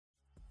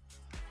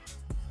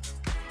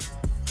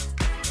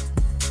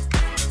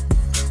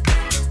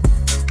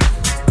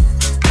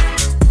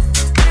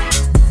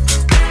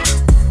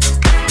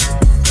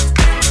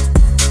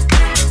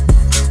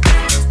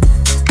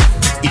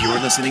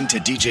to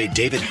DJ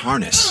David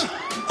Harness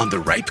on the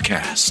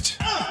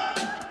Ripecast.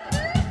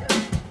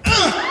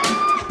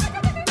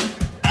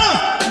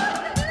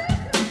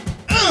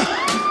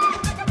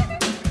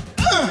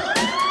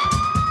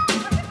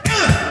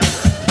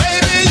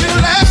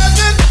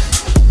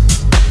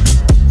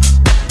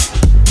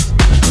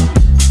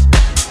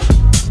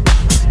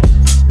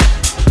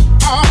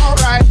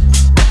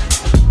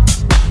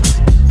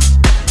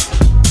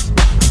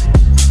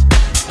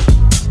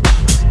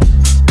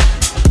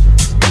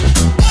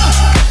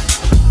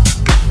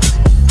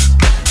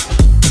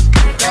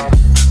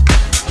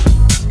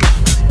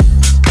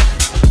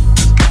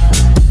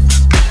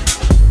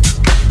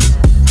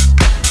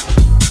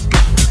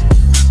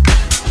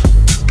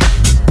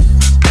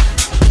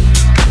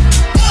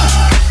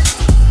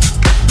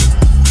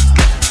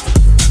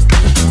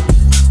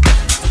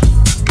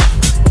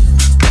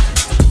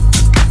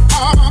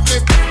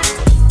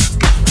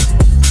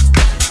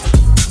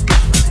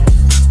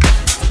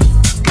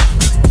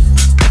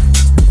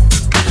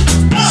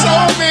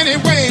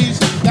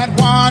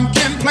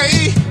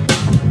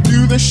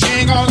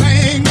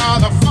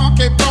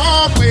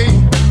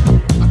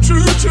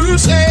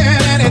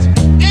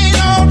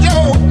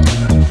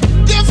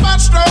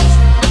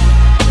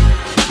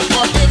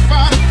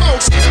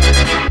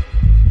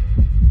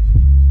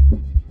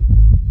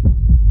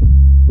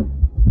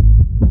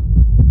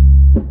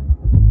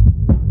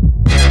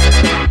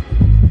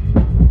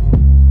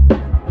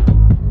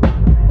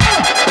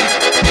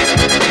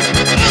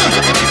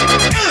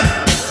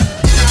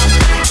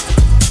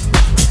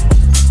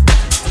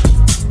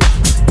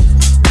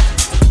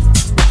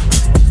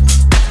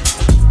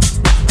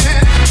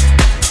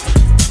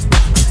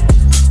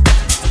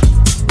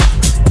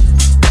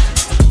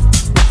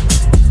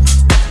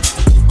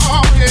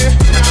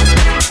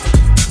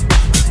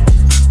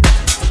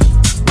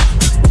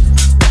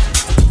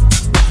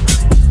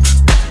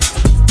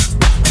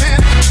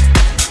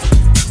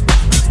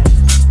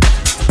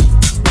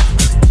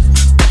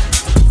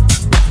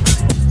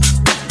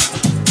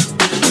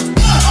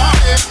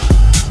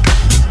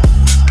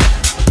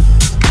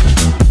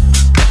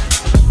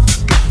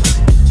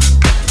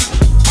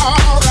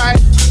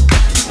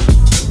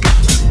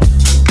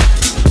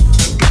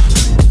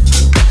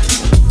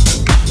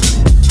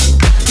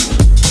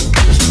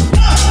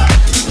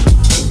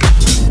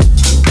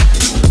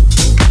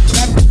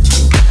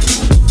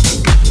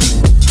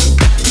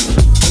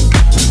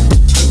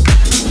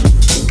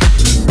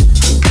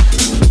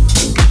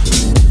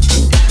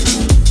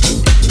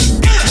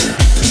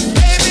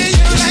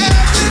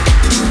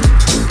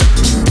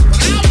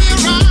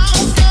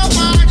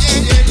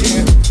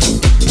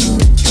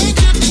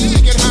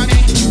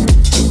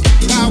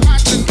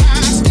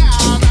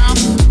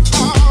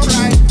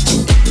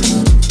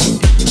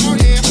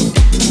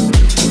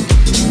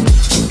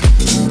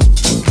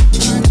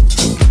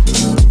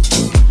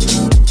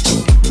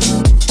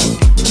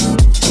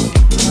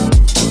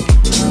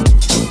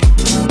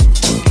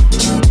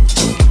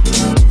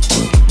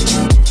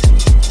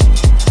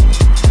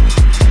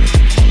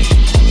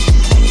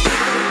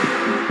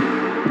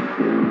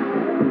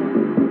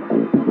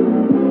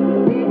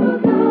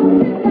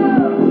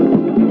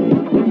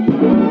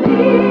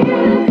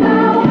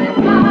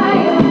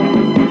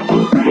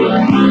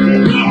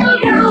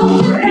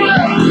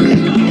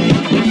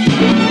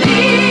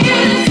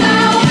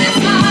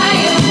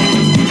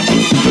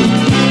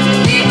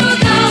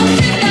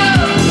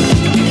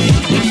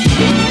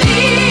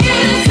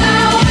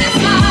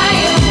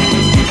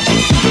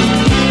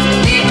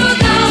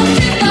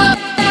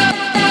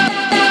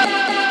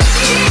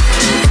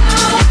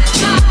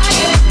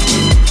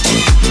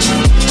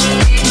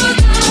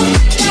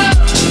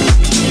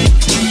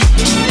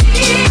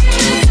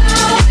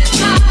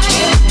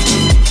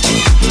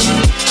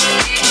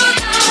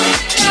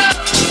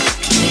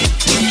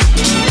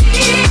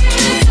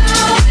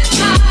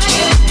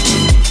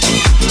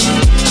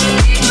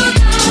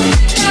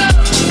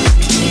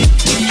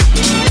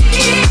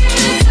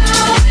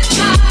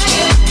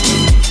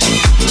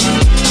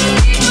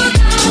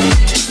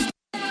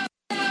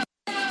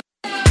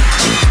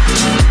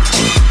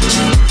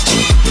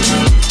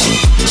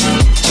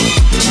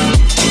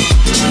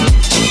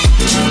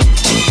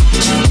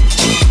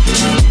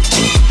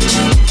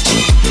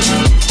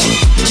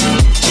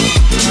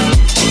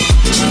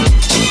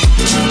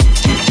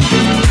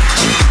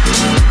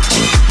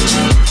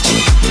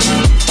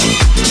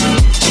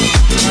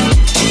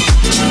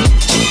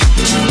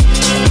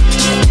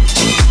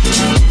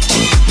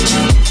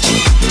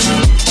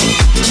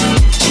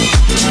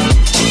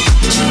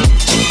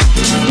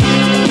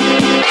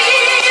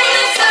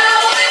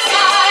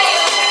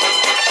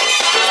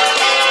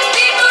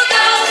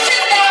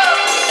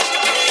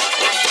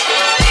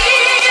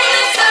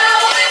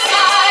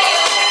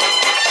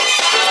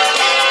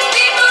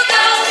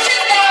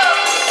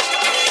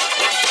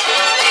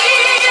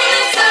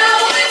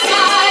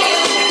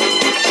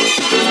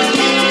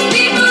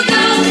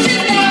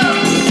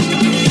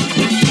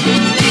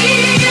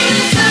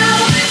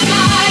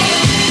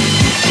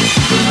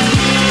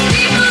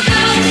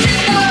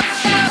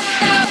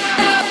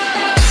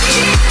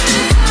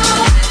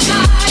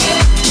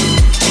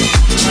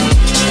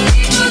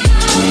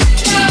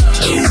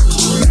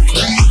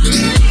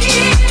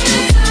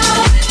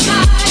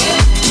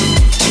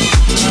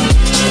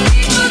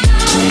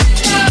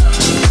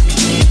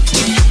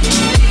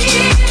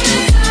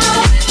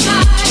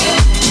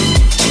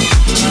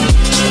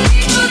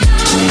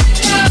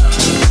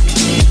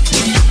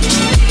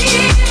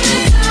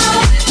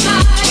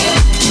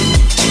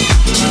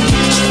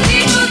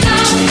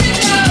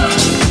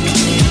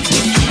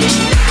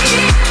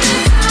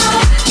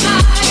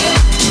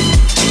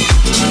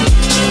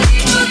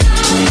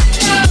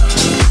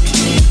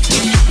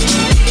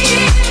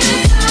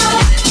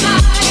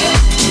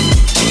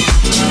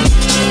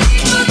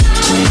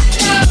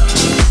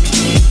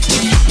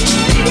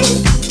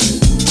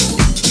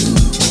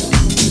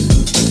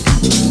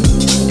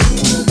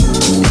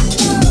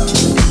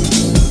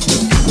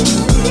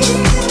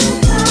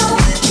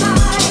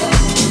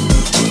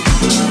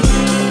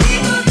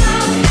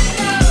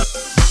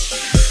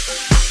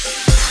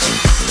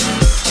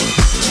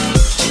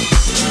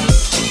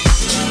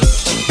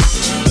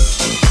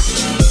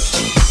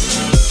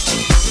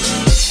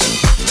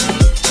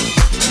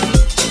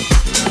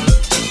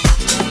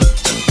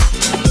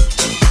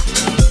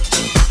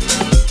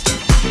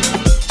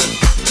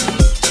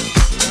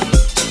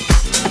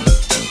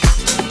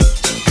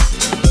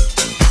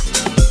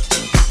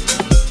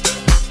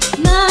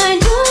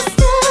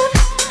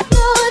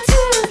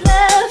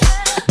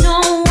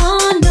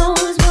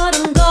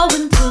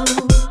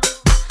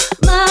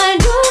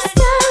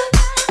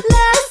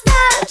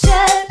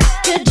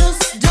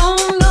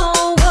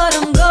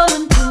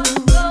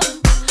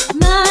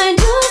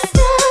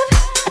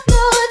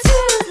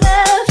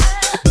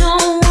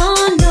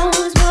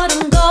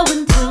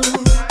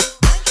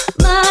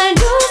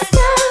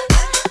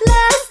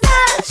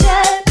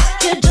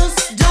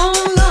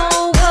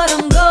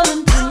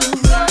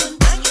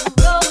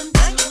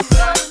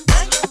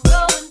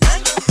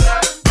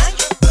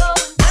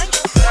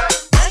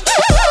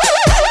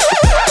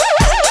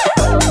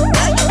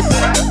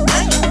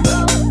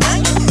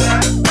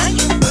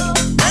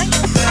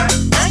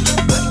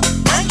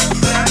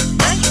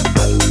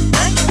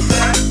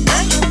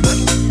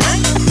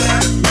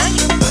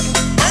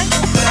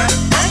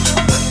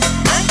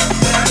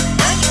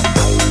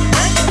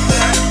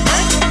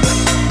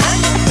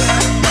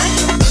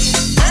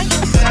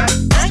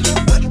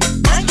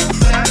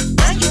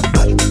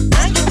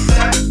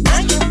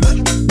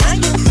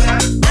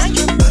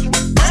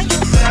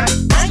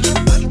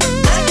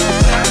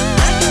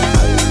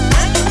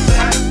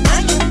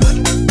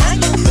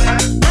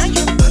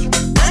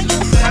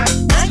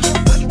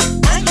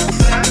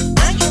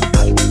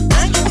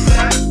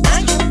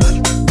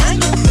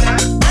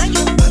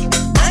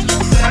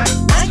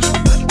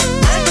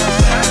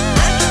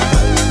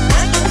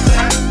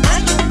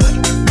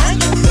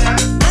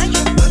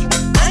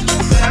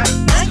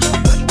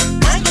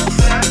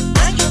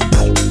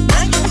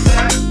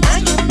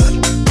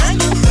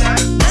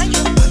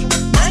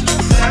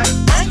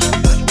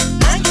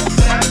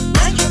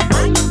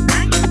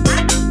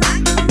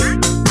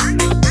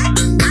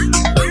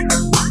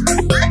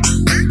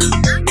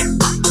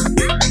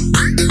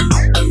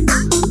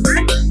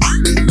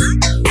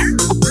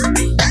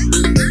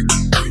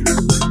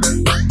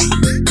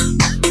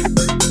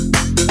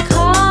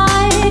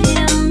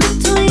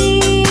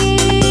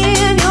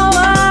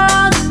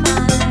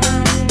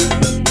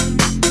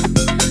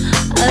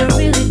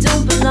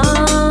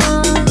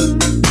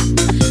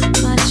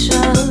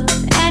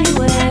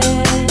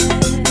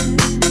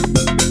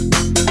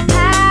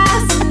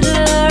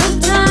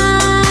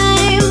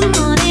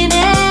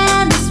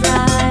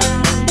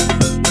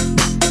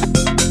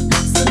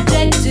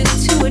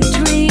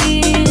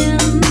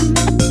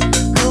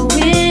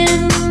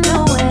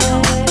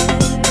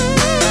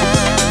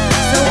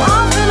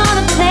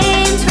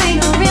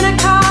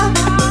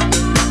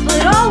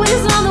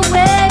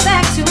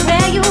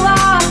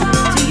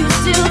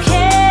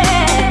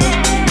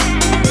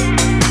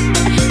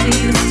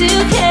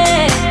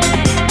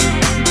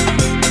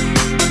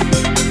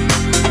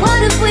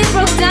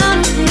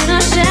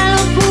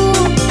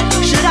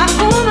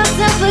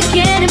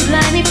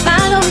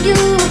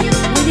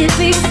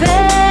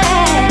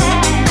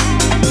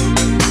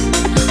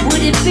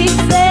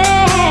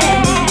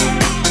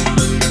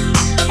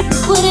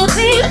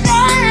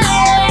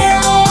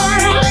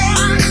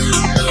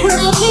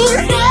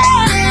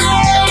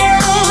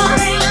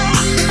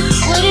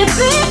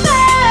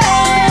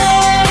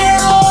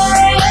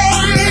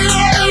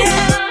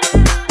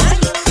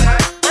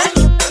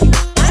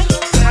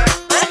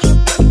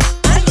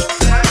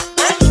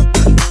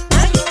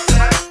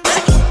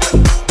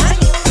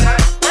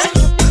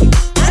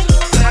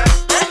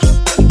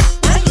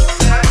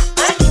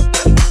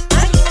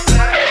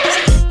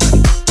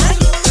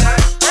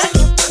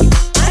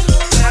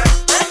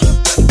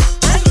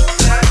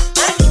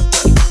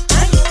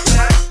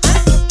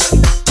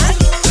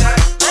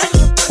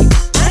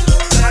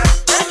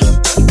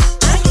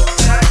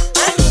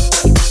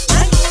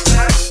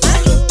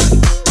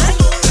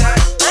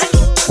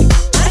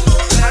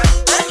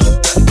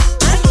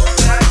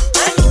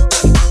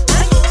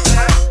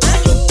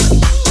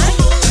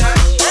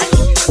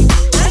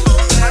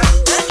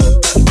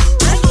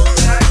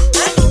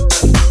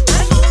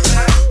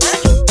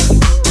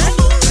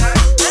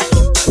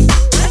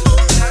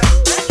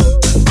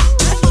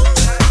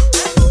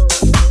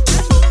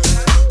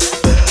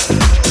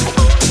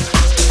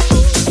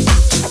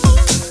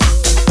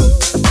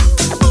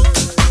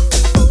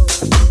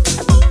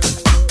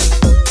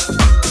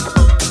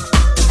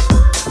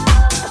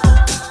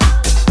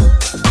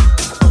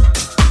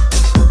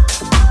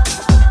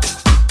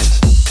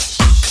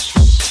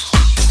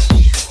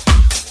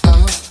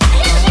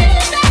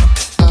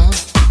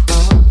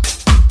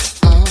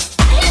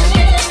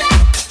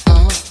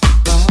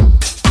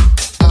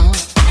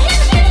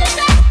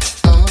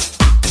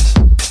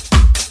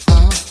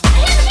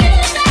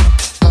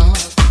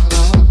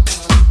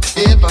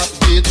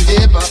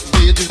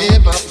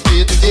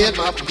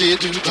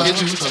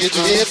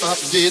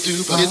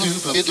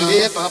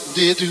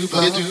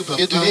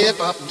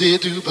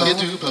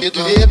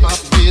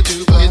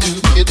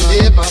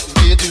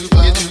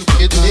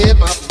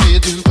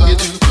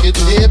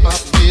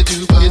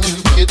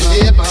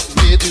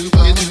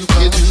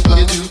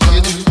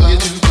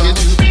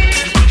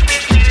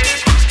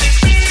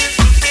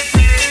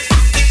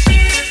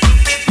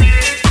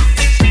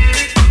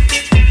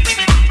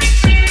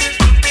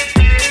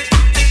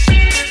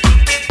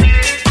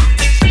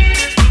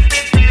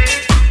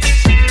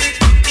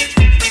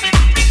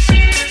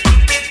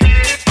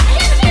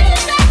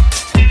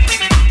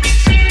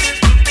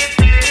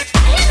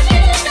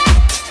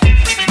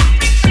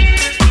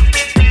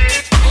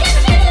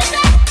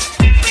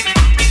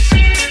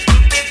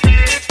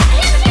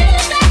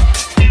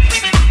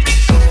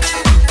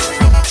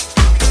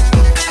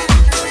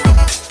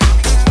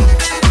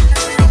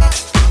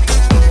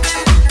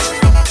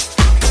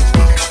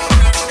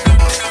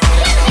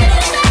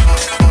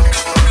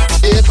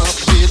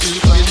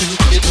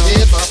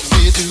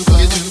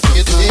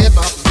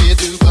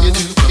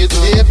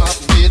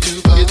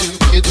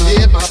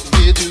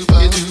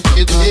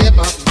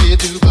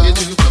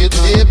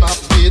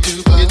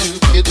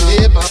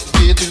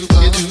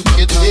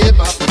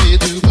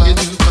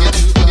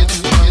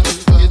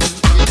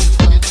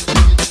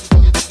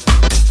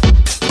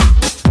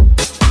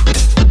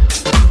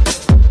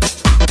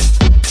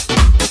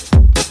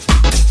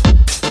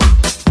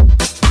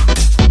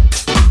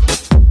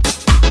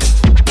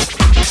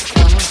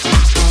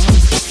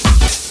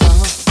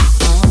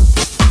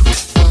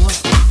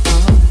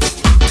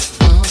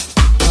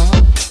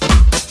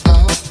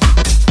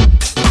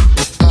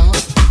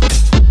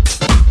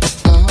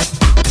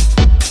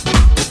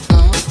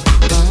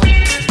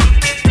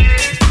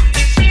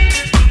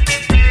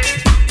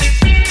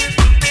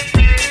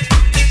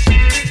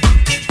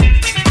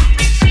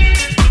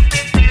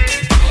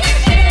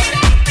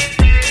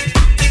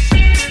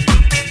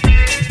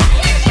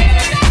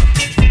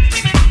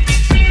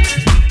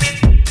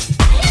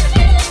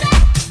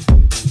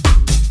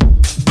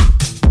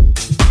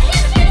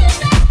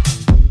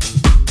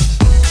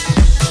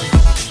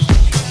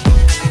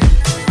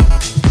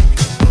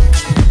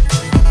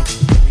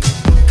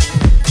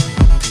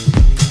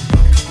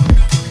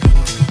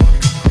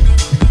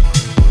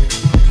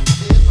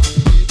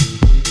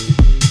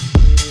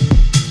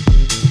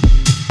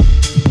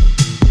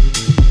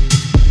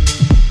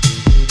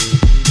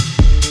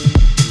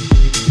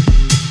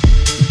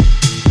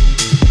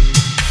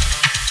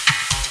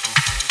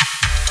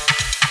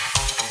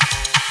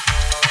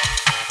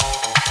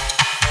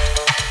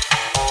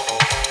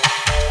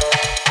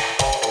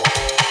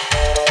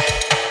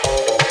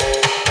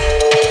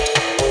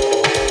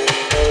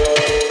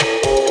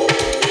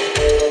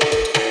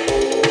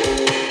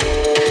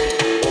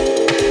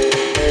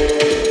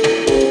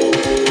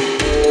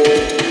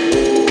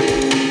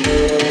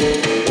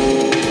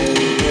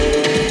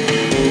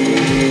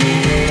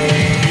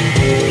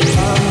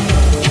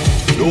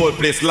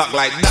 Place locked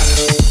like that.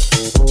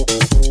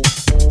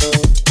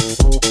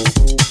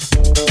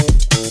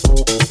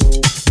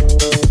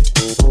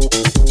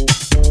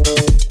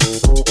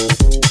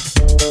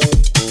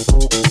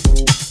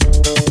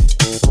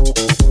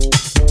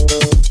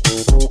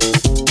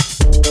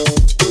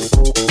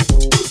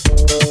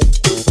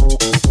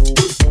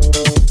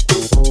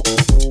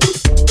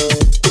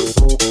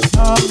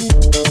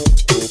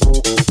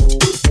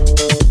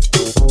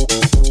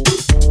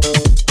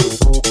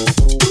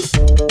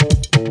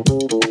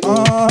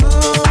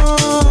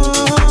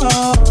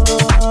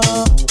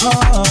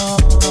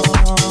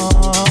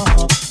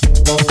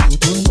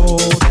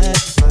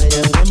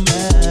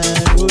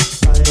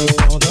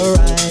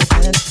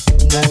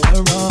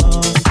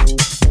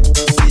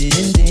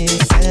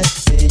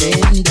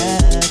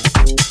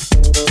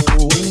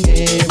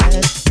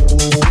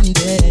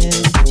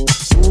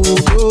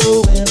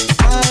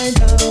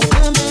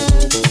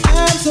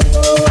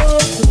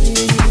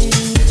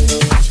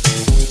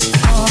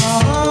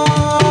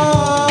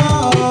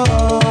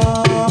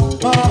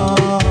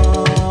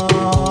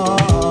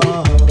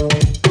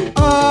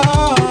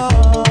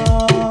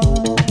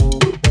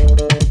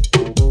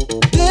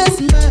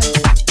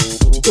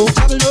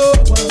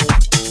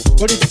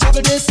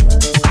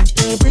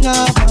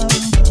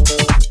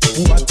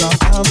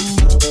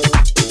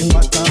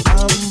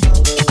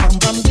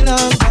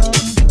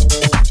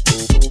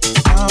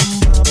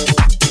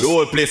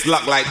 Place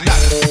locked like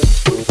that.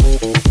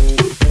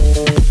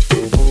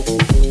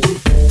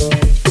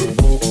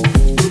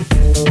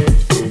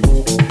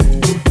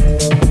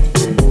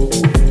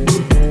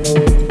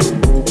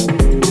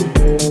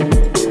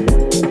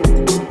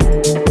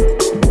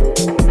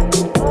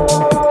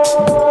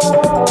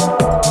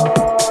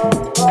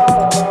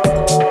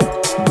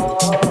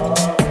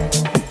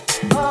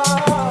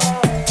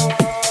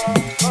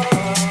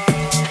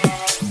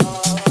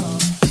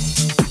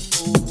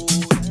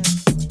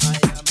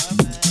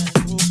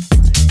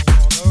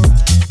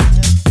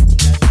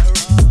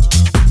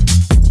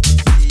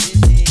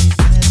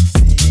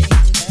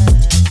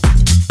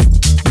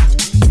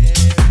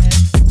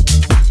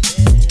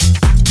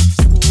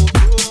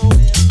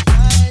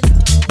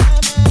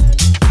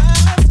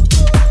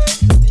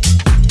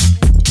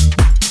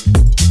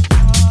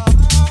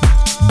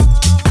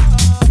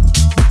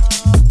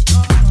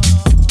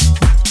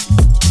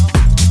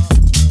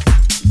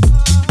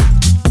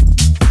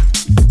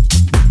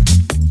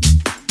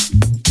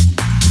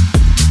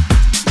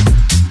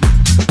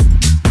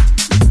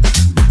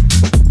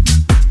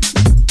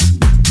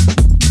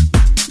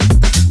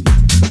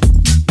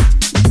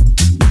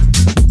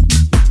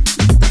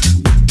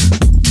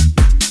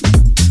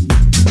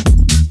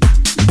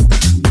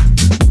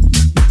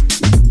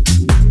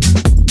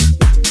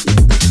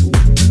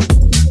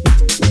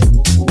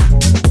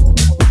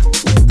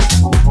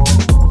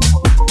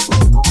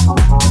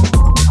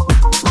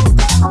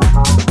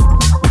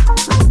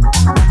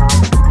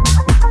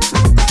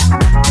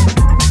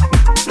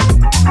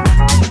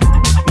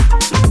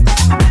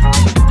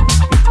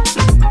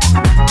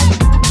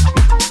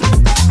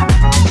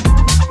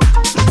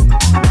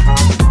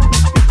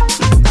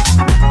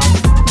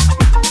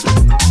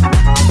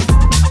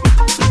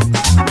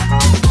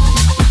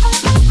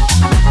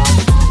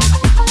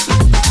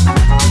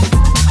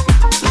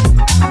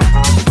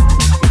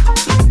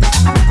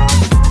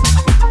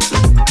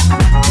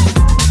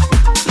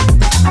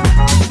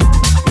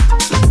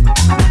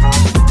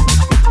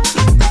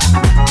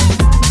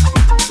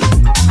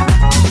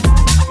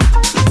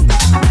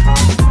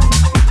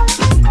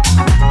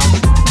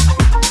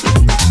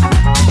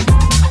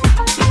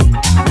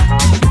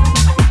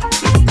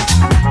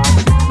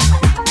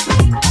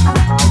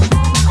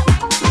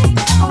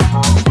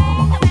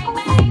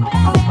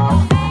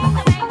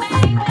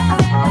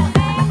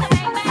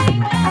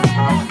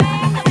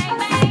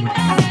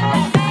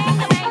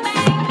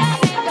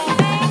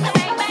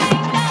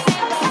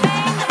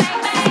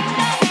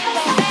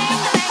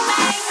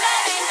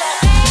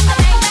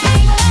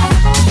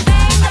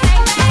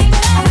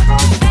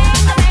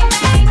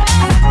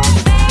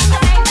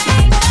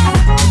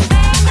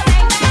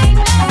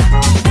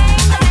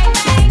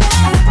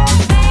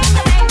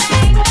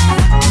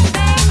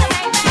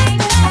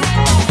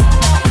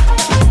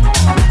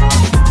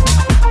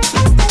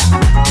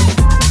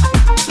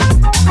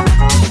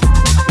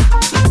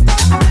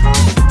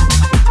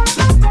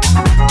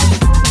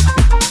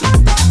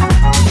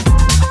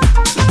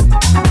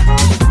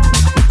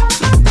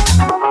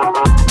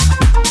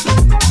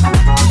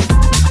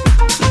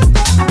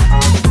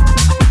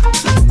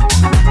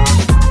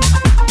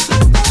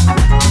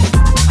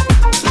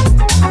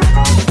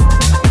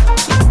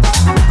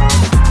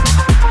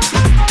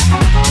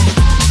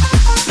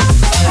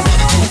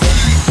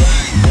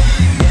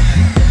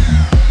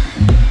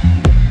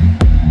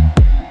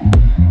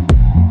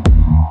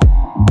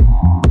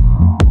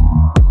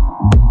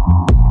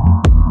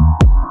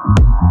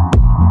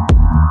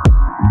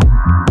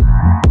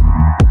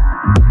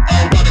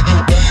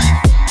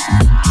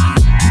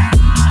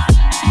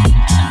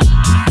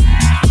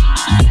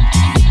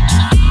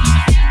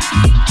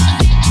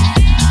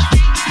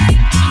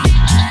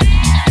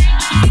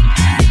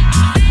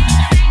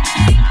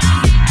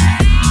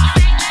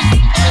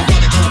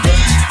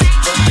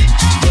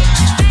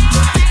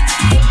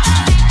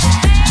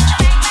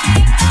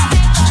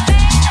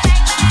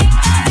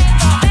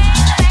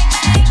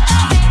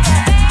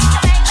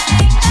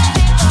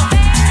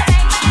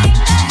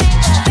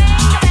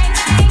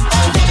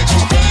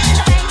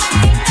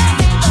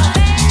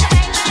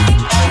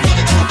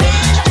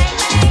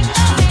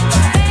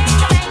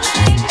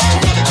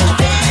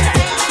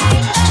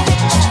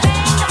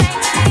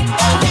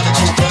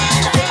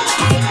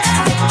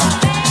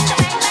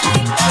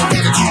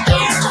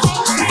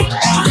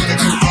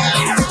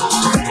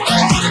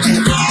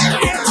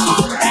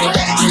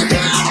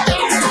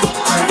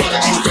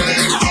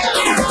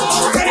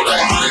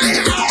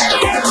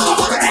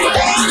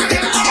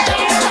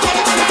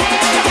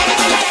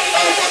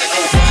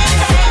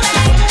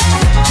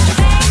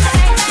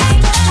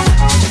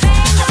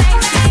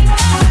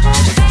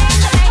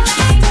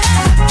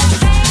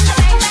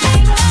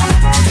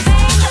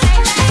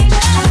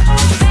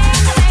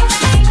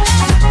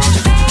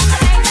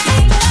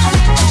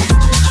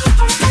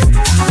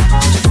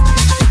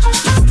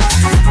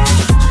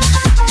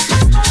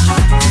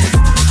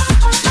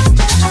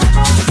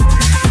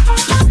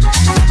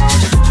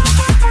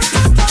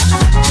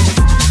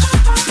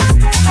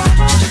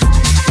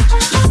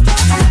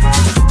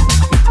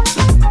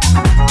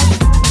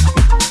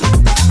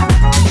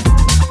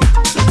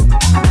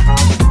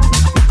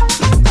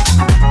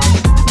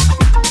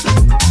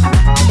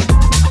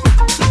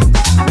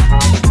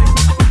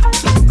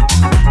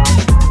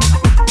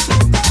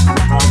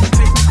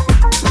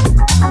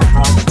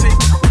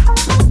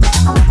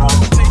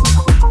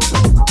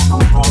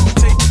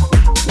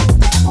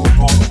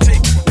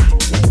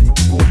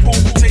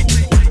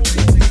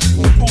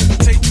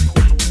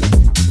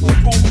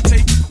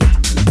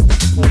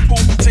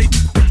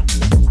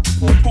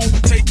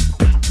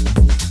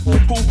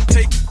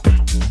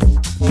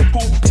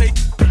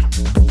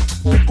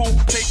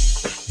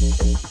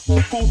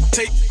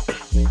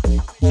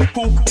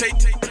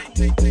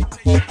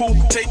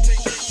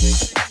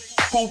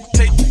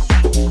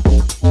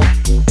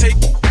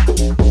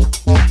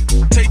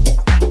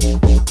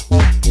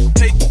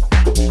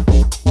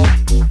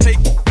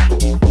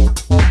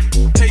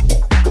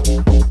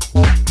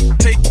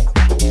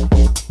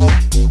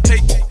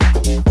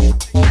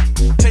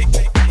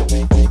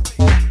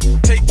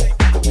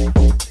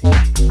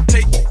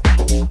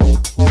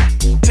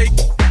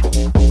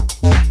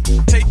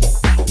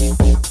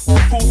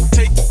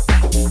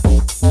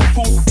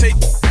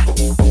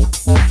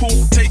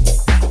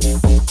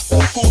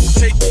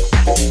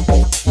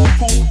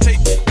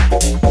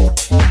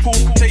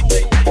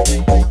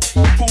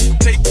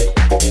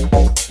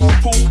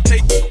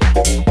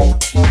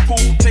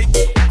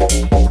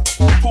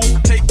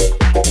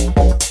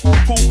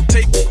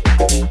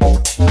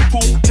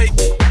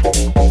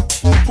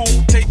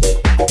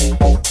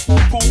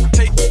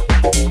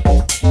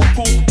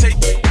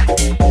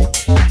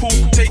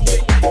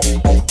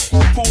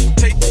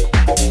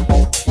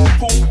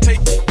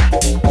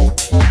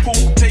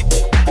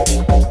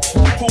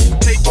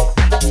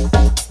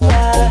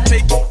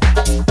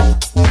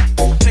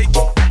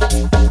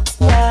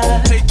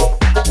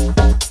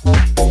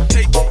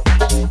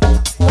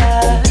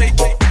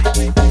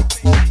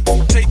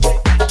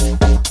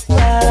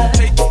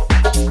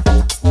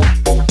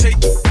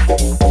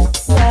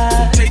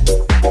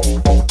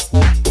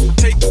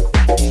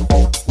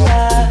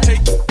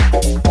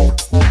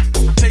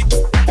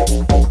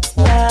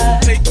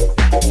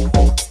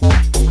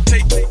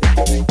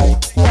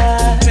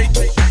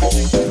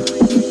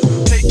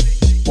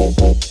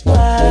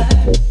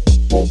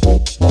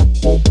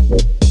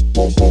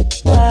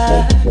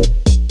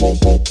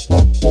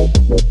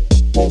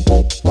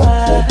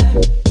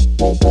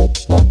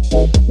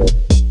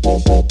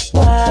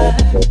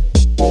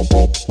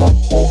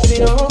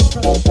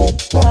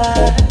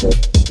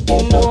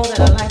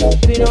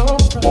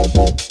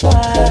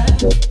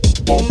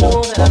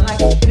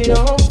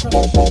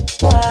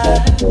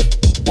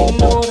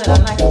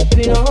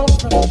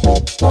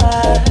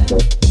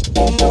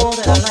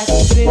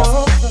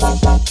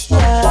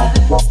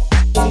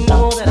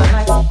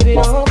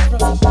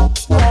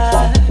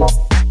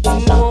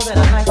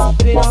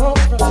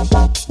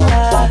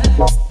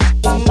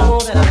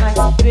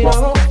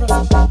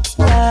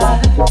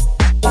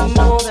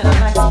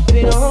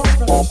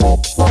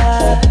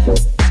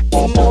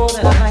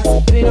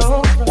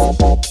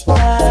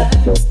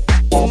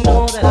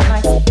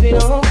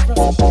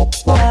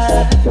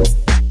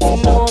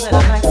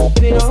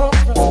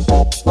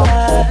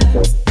 Why?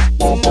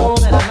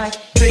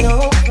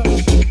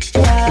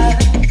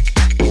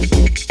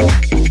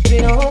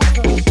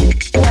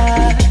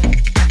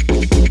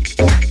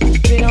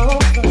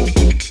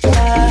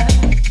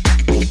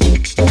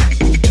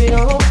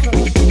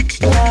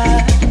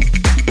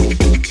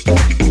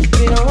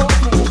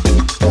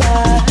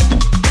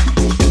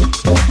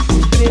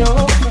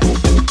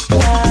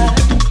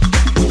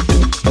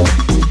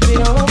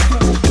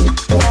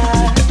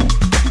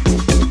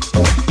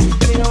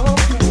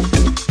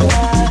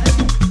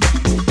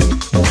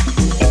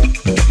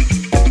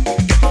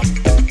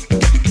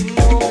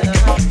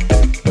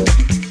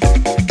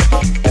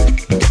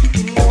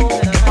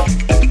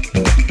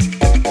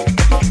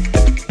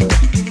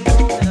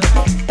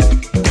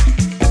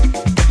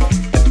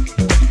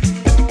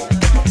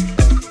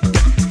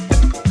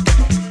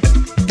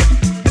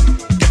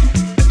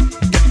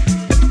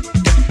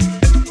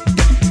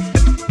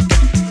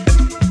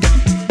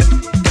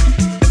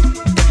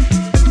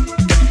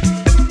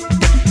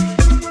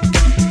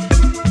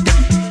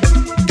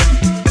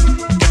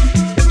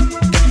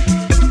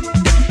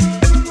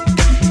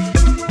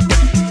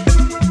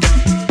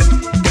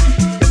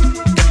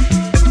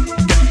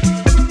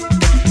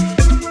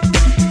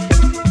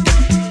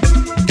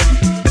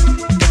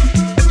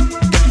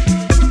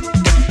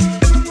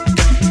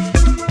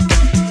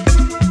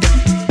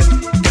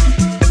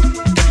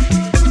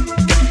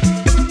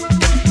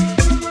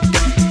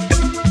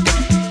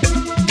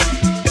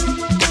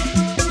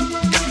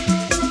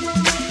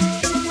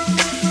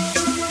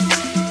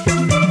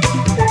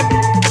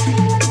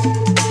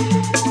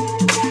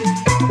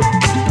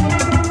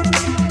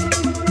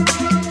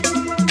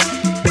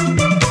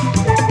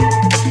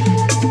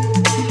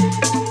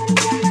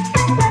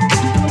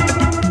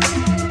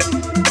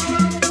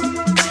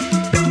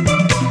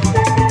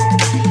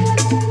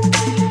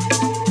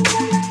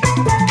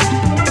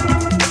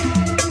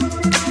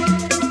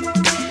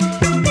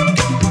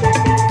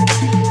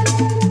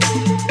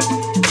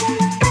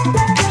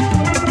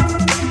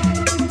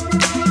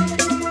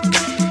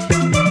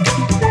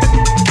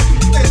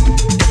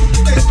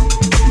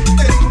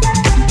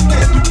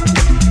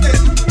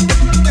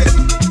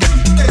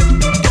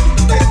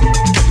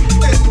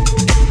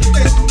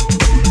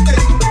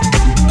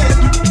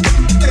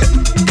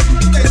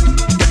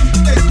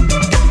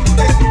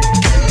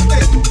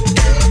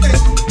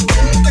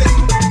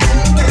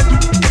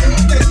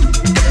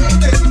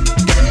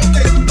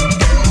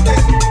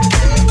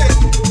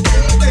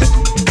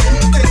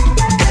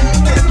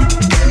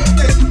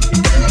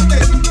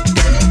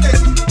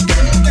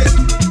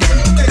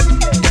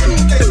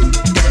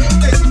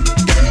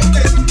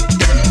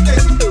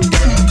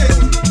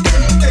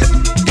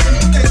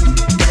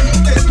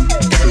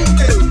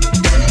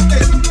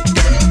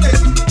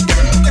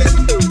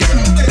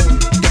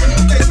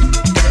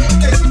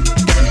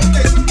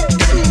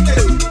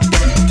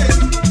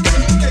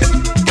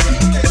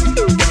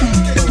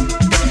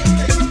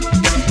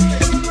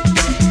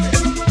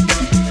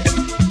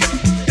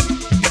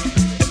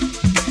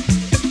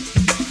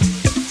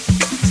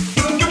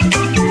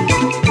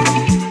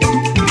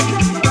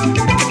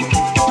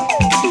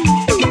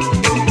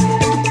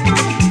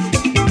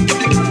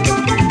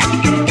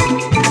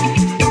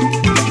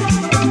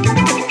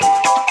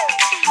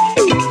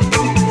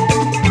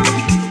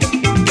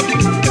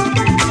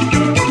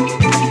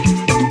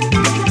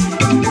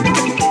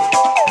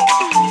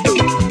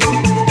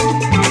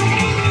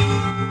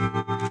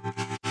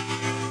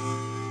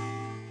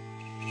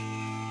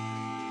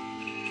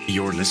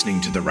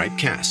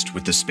 Ripecast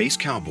with the Space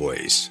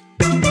Cowboys.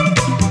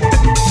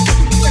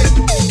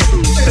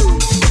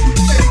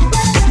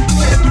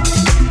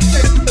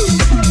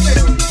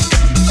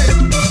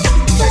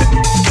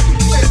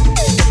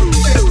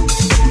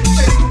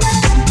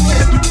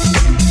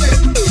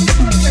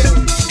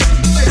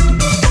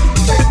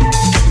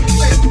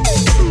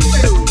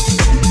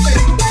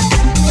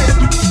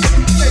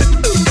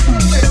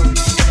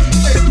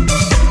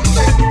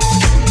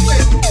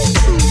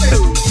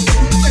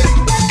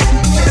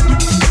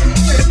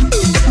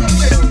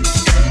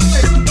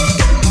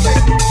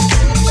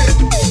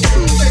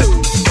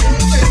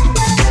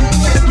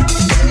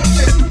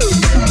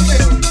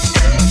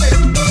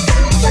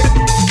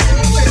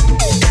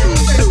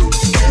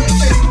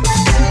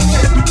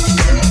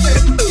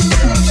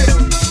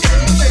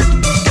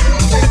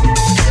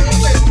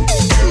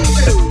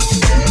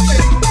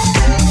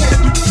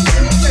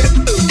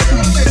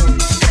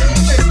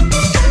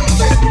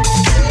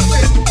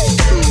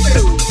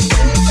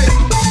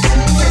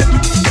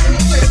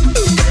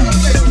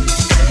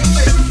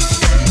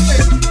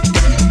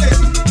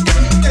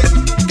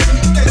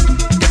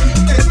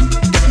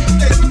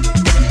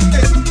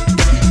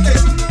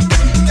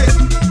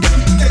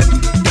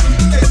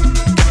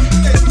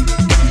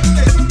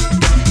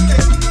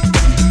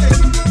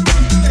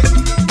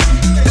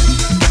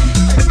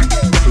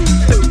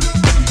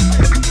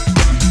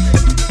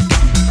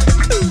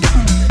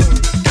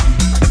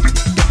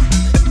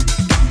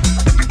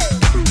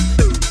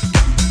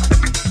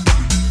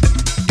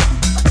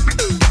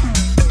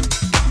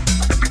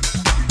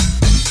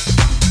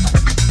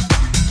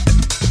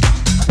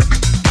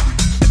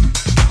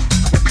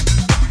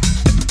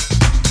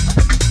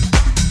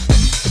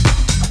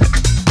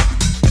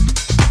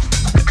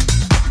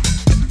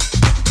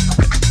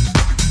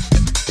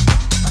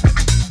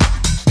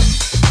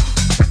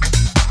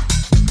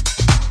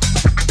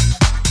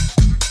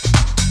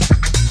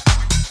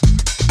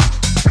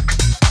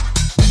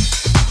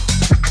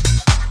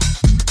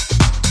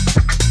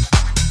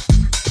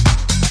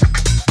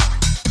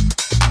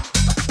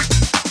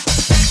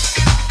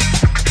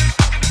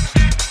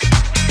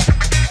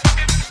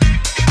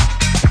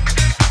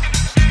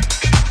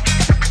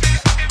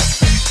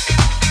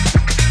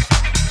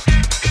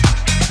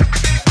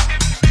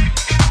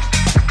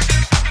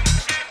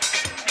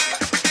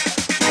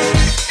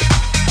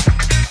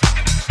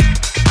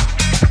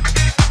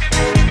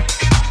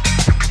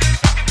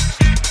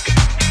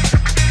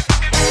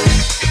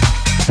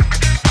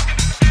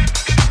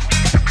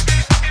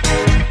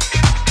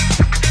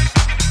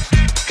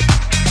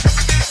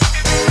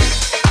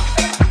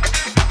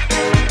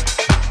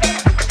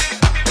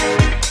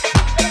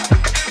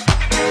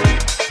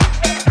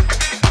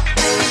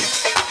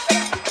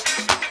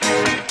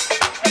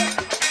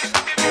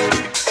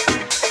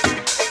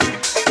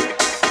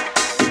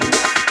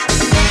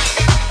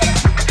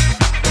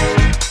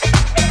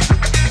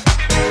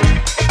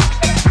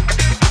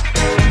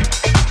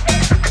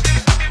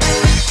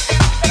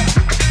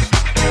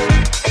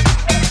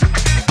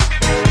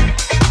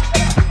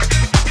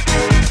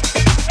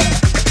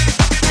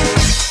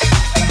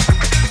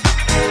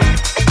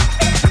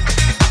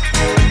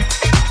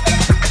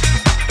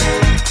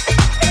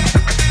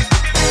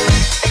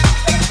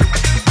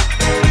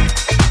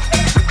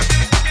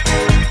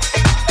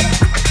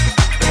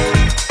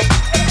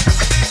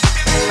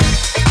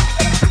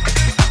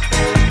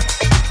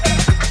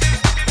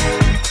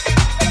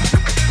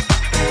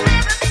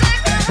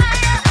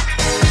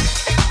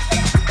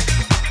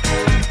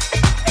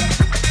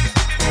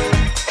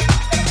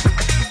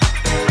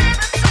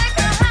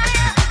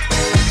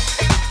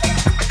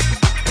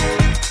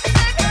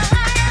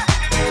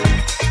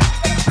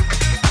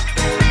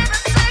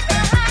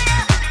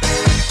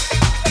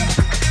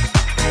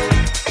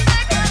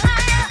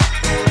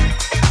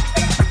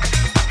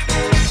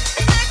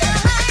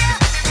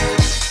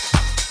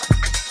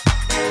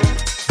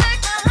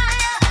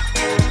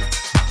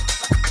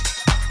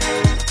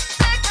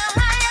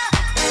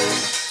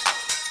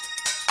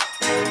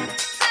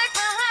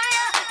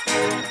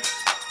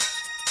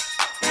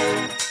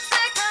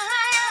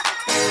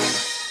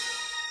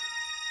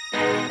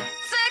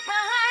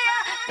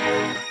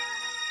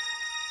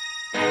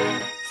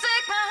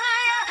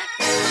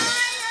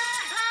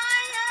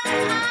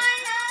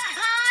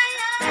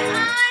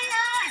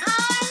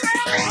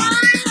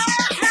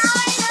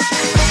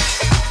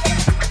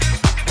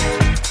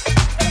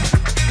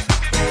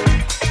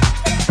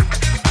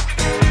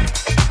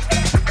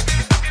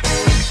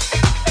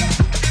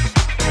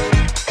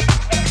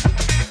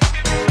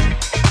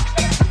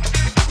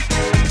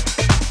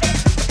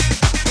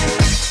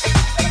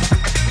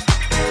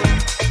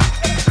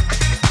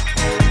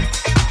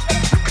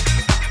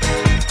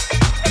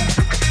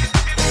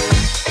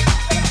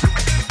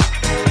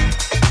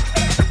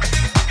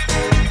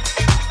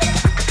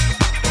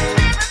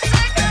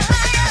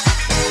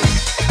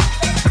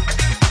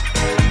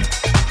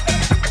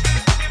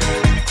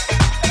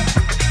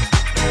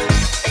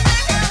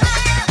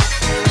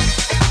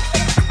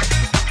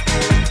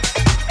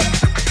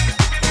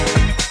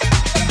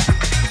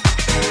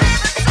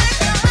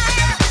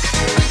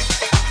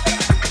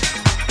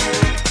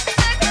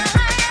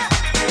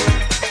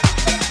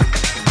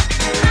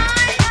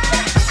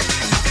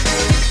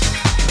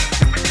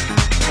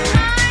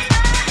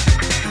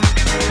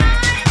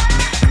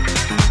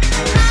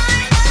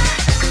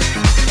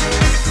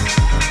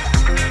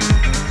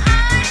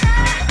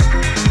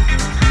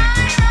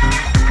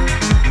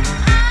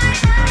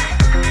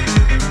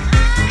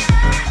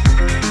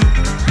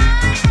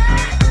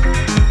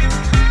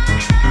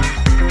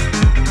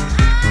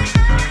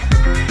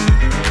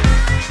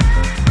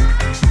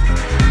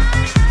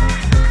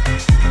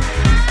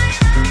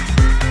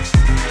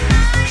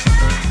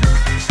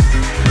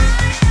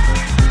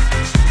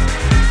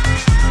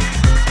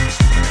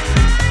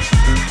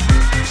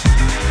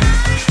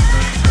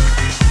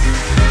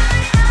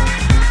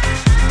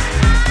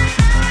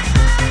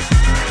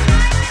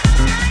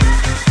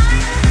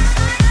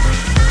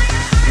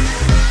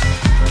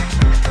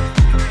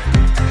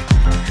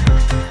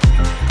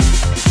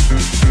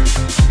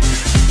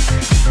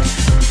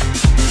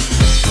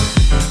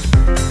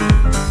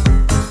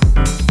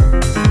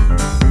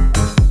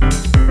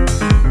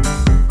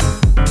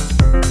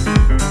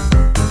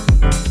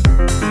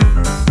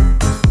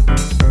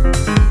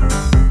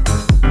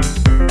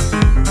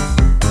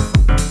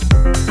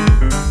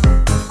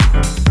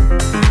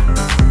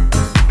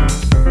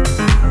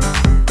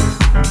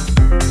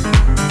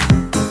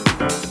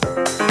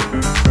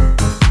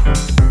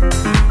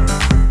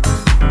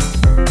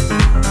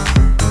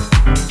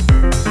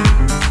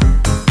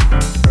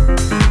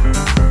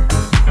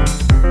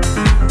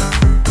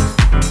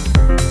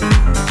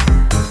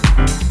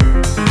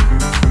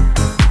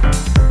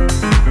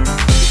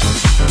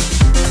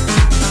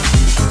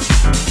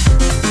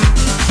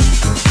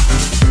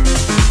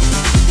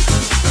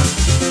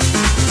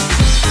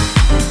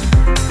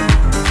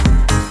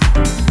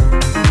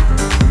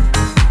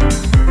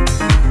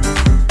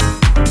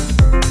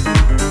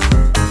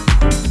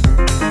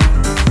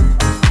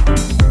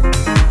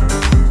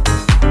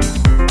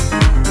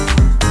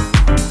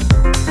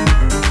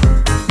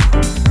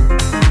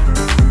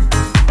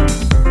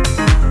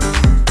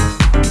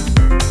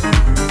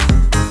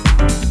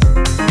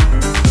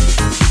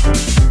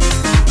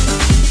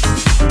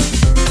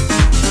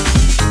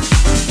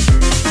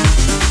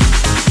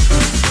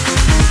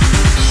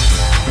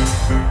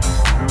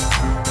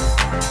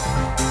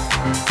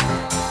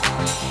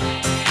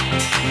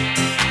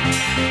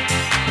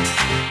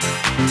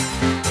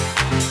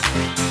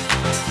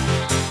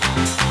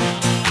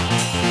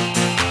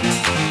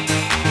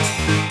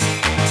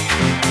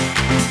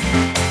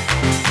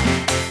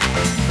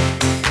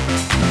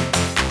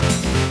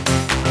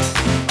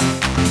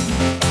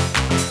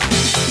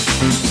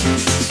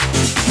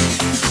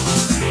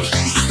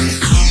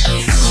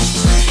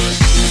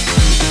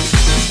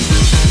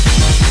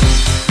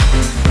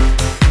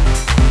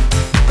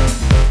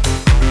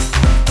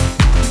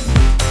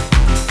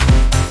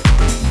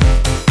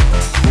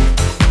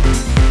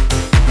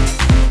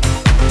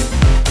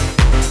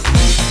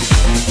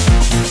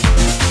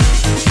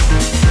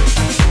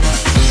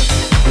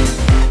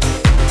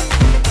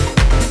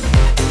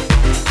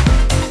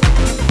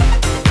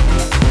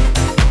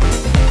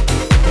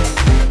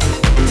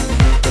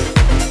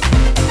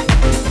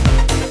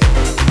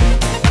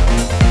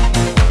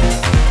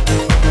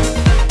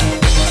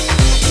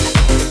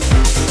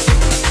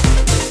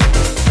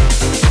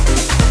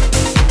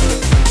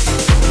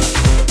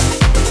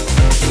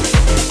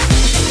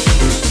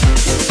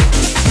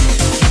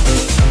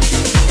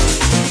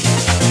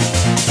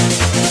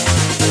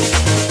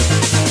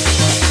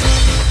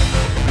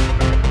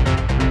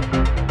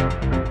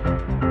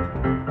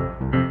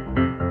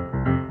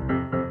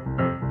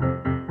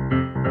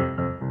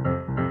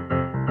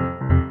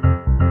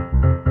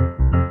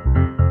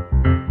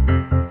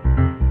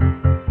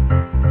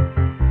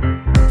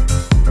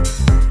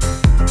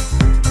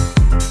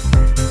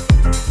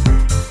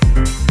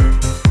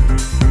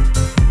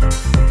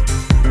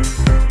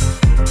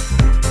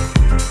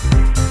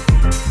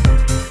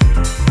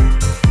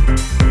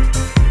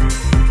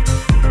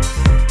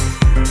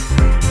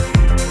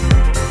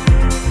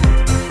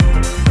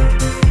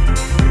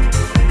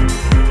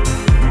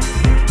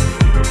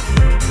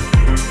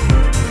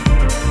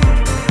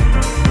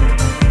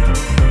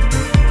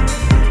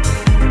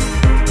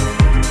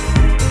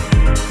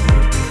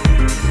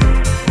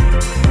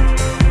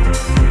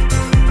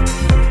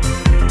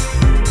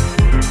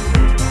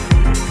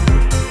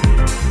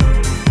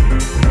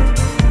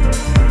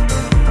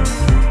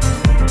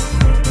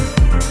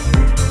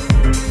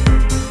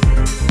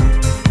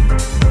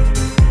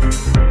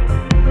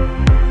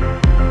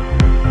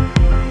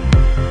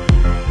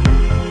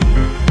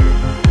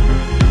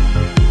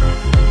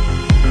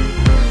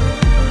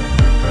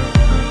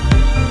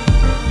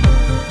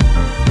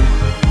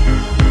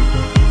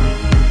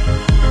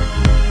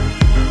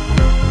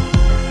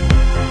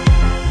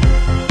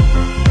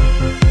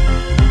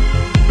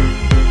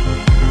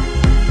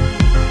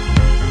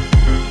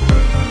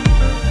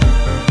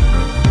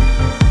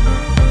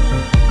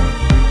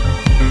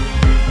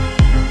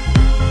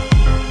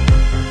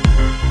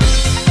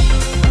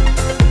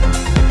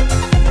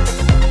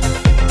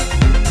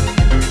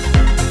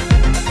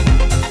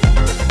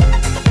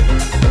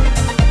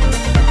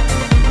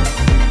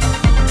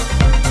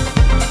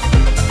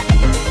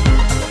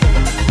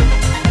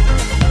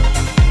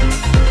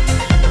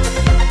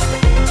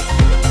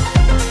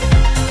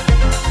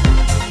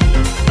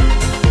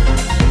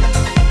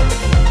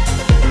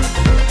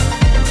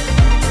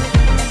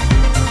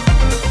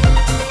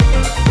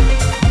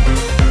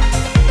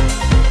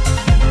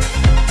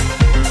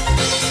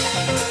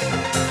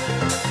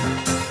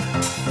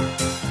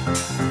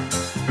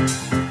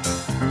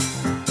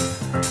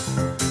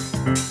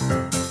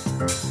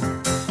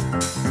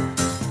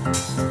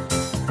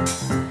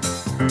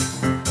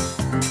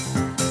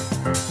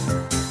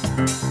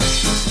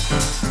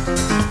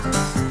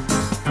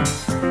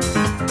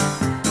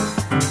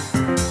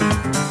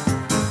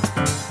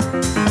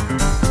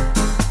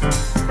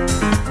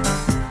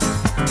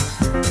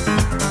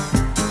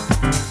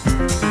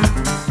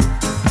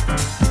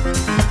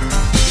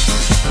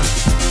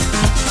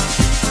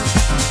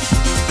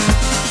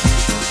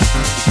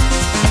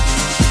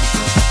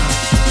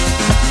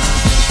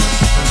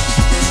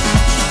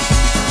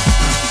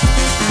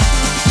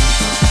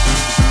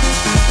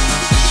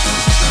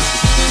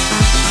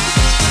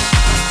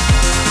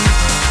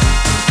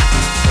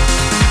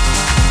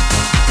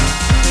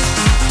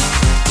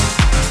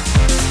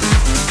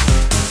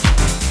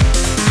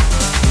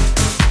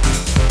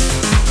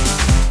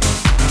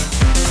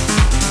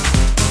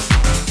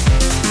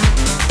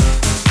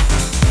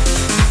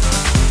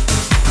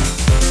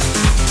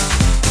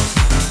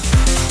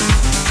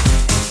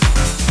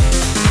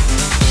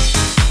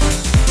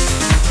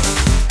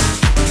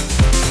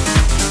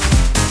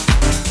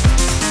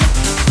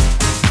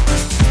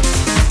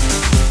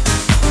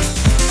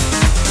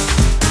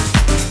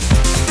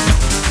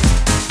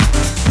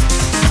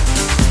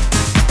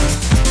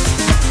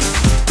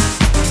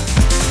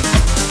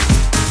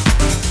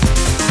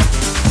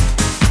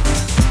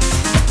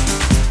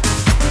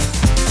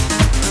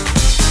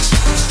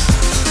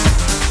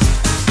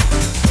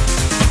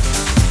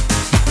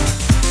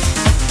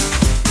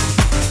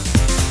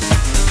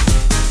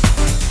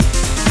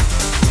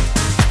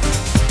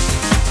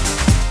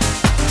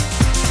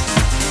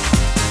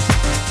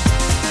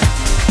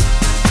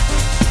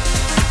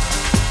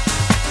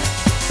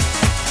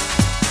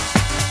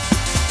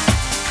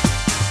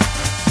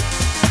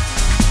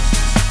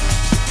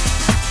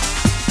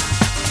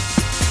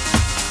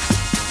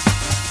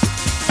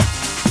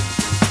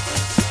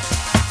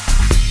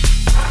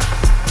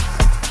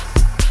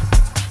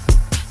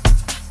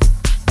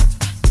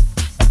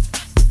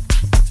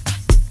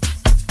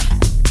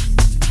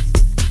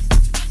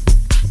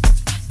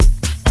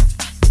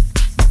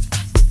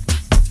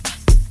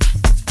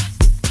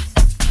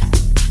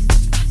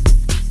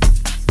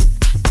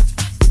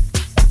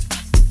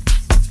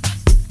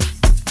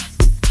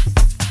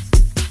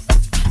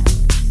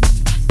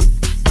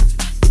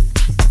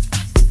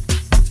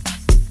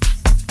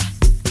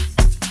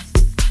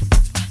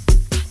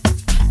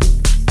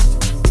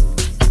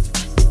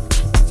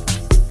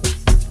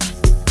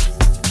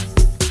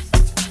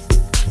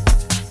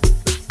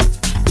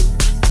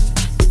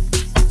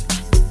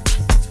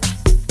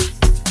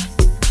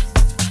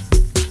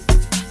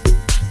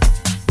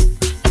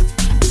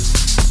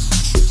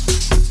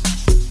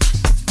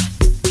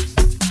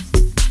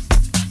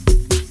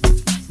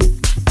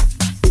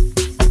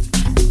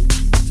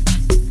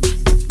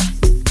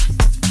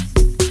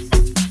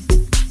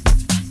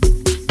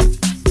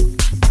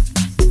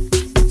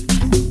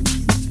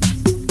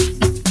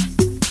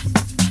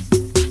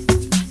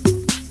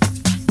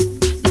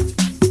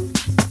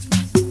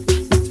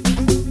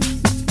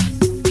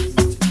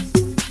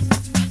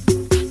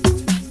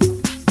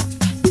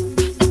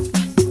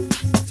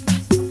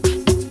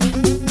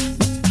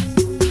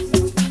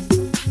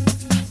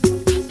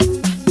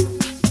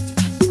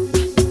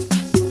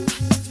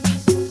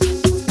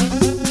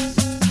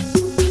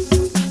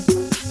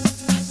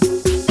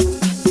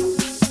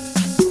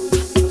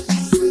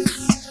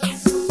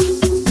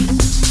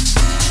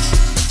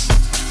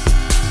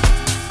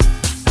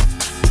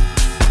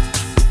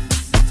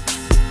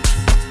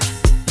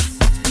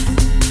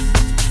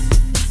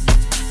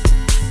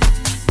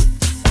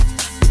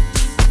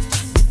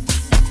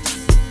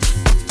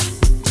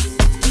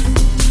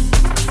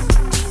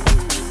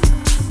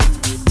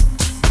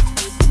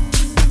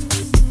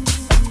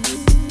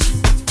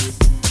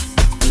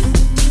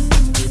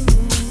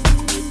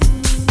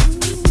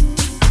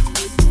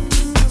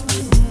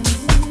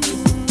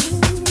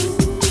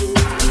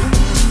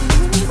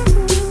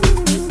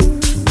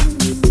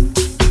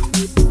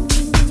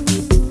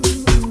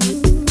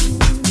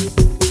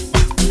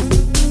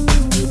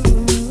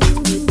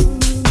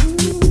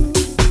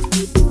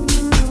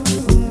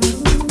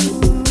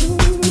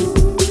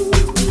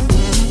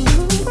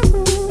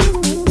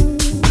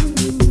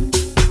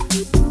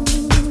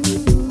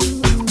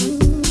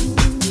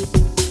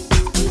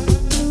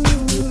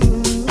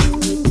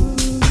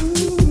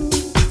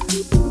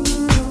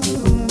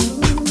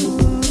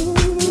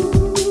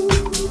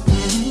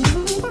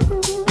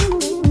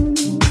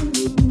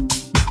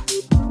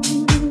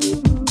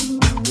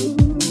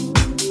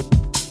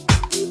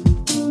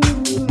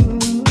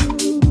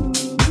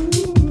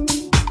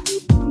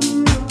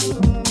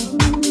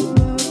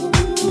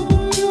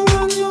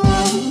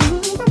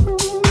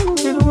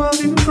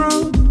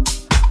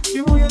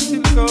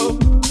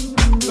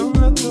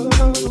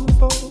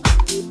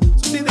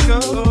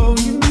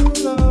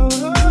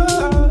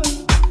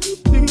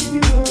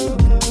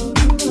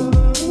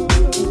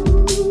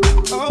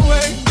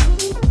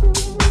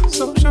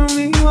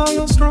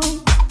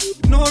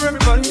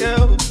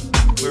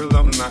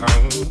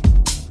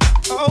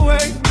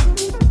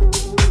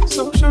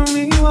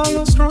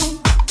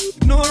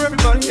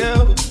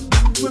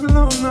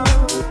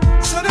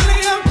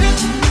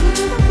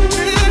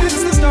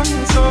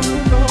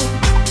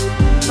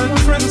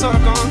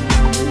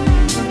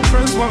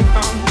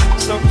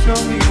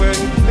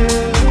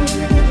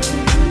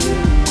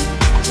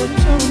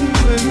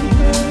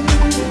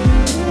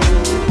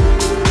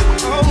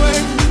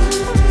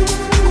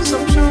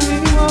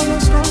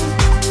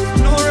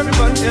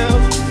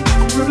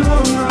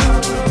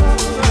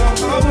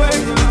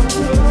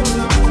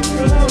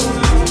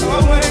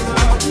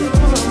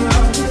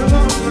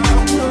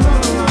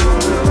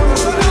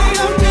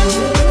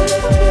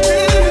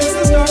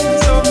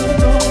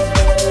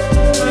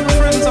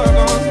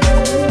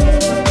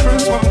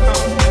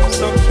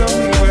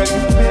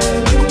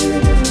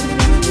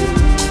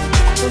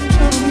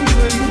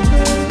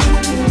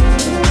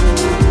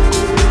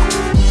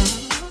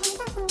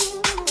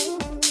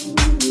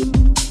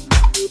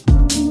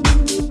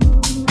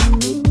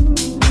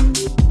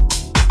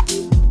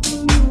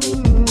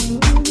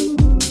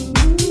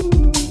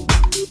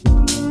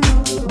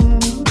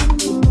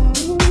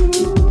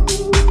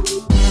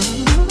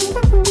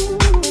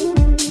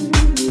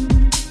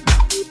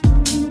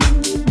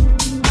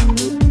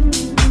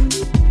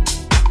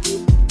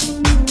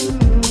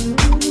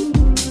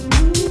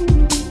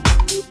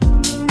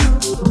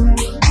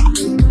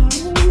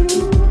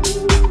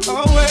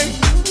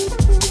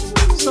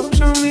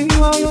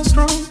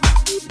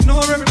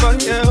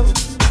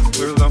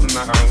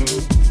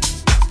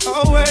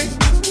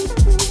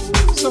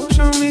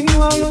 me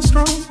while you're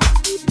strong.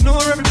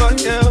 Ignore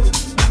everybody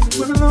else.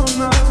 We're alone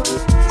now.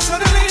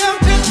 Suddenly I'm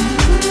in.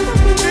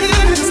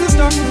 It's this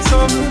darkness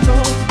of the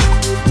dawn.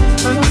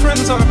 And my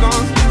friends are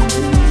gone.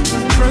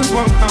 And my friends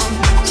won't come.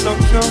 Stop,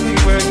 show me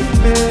where you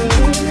live.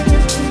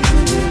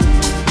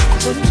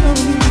 Stop, show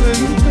me where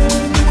you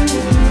live.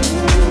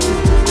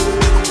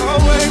 Oh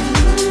wait.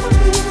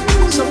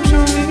 Stop,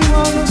 show me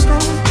while you're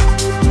strong.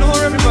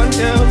 Ignore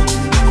everybody else.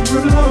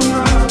 We're alone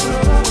now.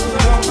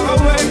 Oh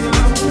wait.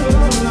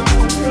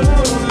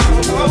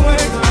 Oh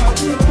wait.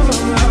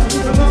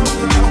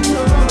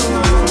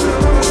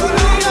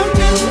 Suddenly I'm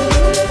in.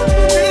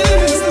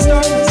 It's this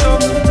darkness of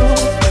the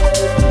dawn.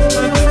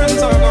 And my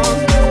friends are gone.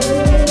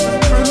 My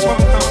friends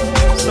won't come.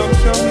 Stop,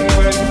 show me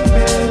where you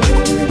live.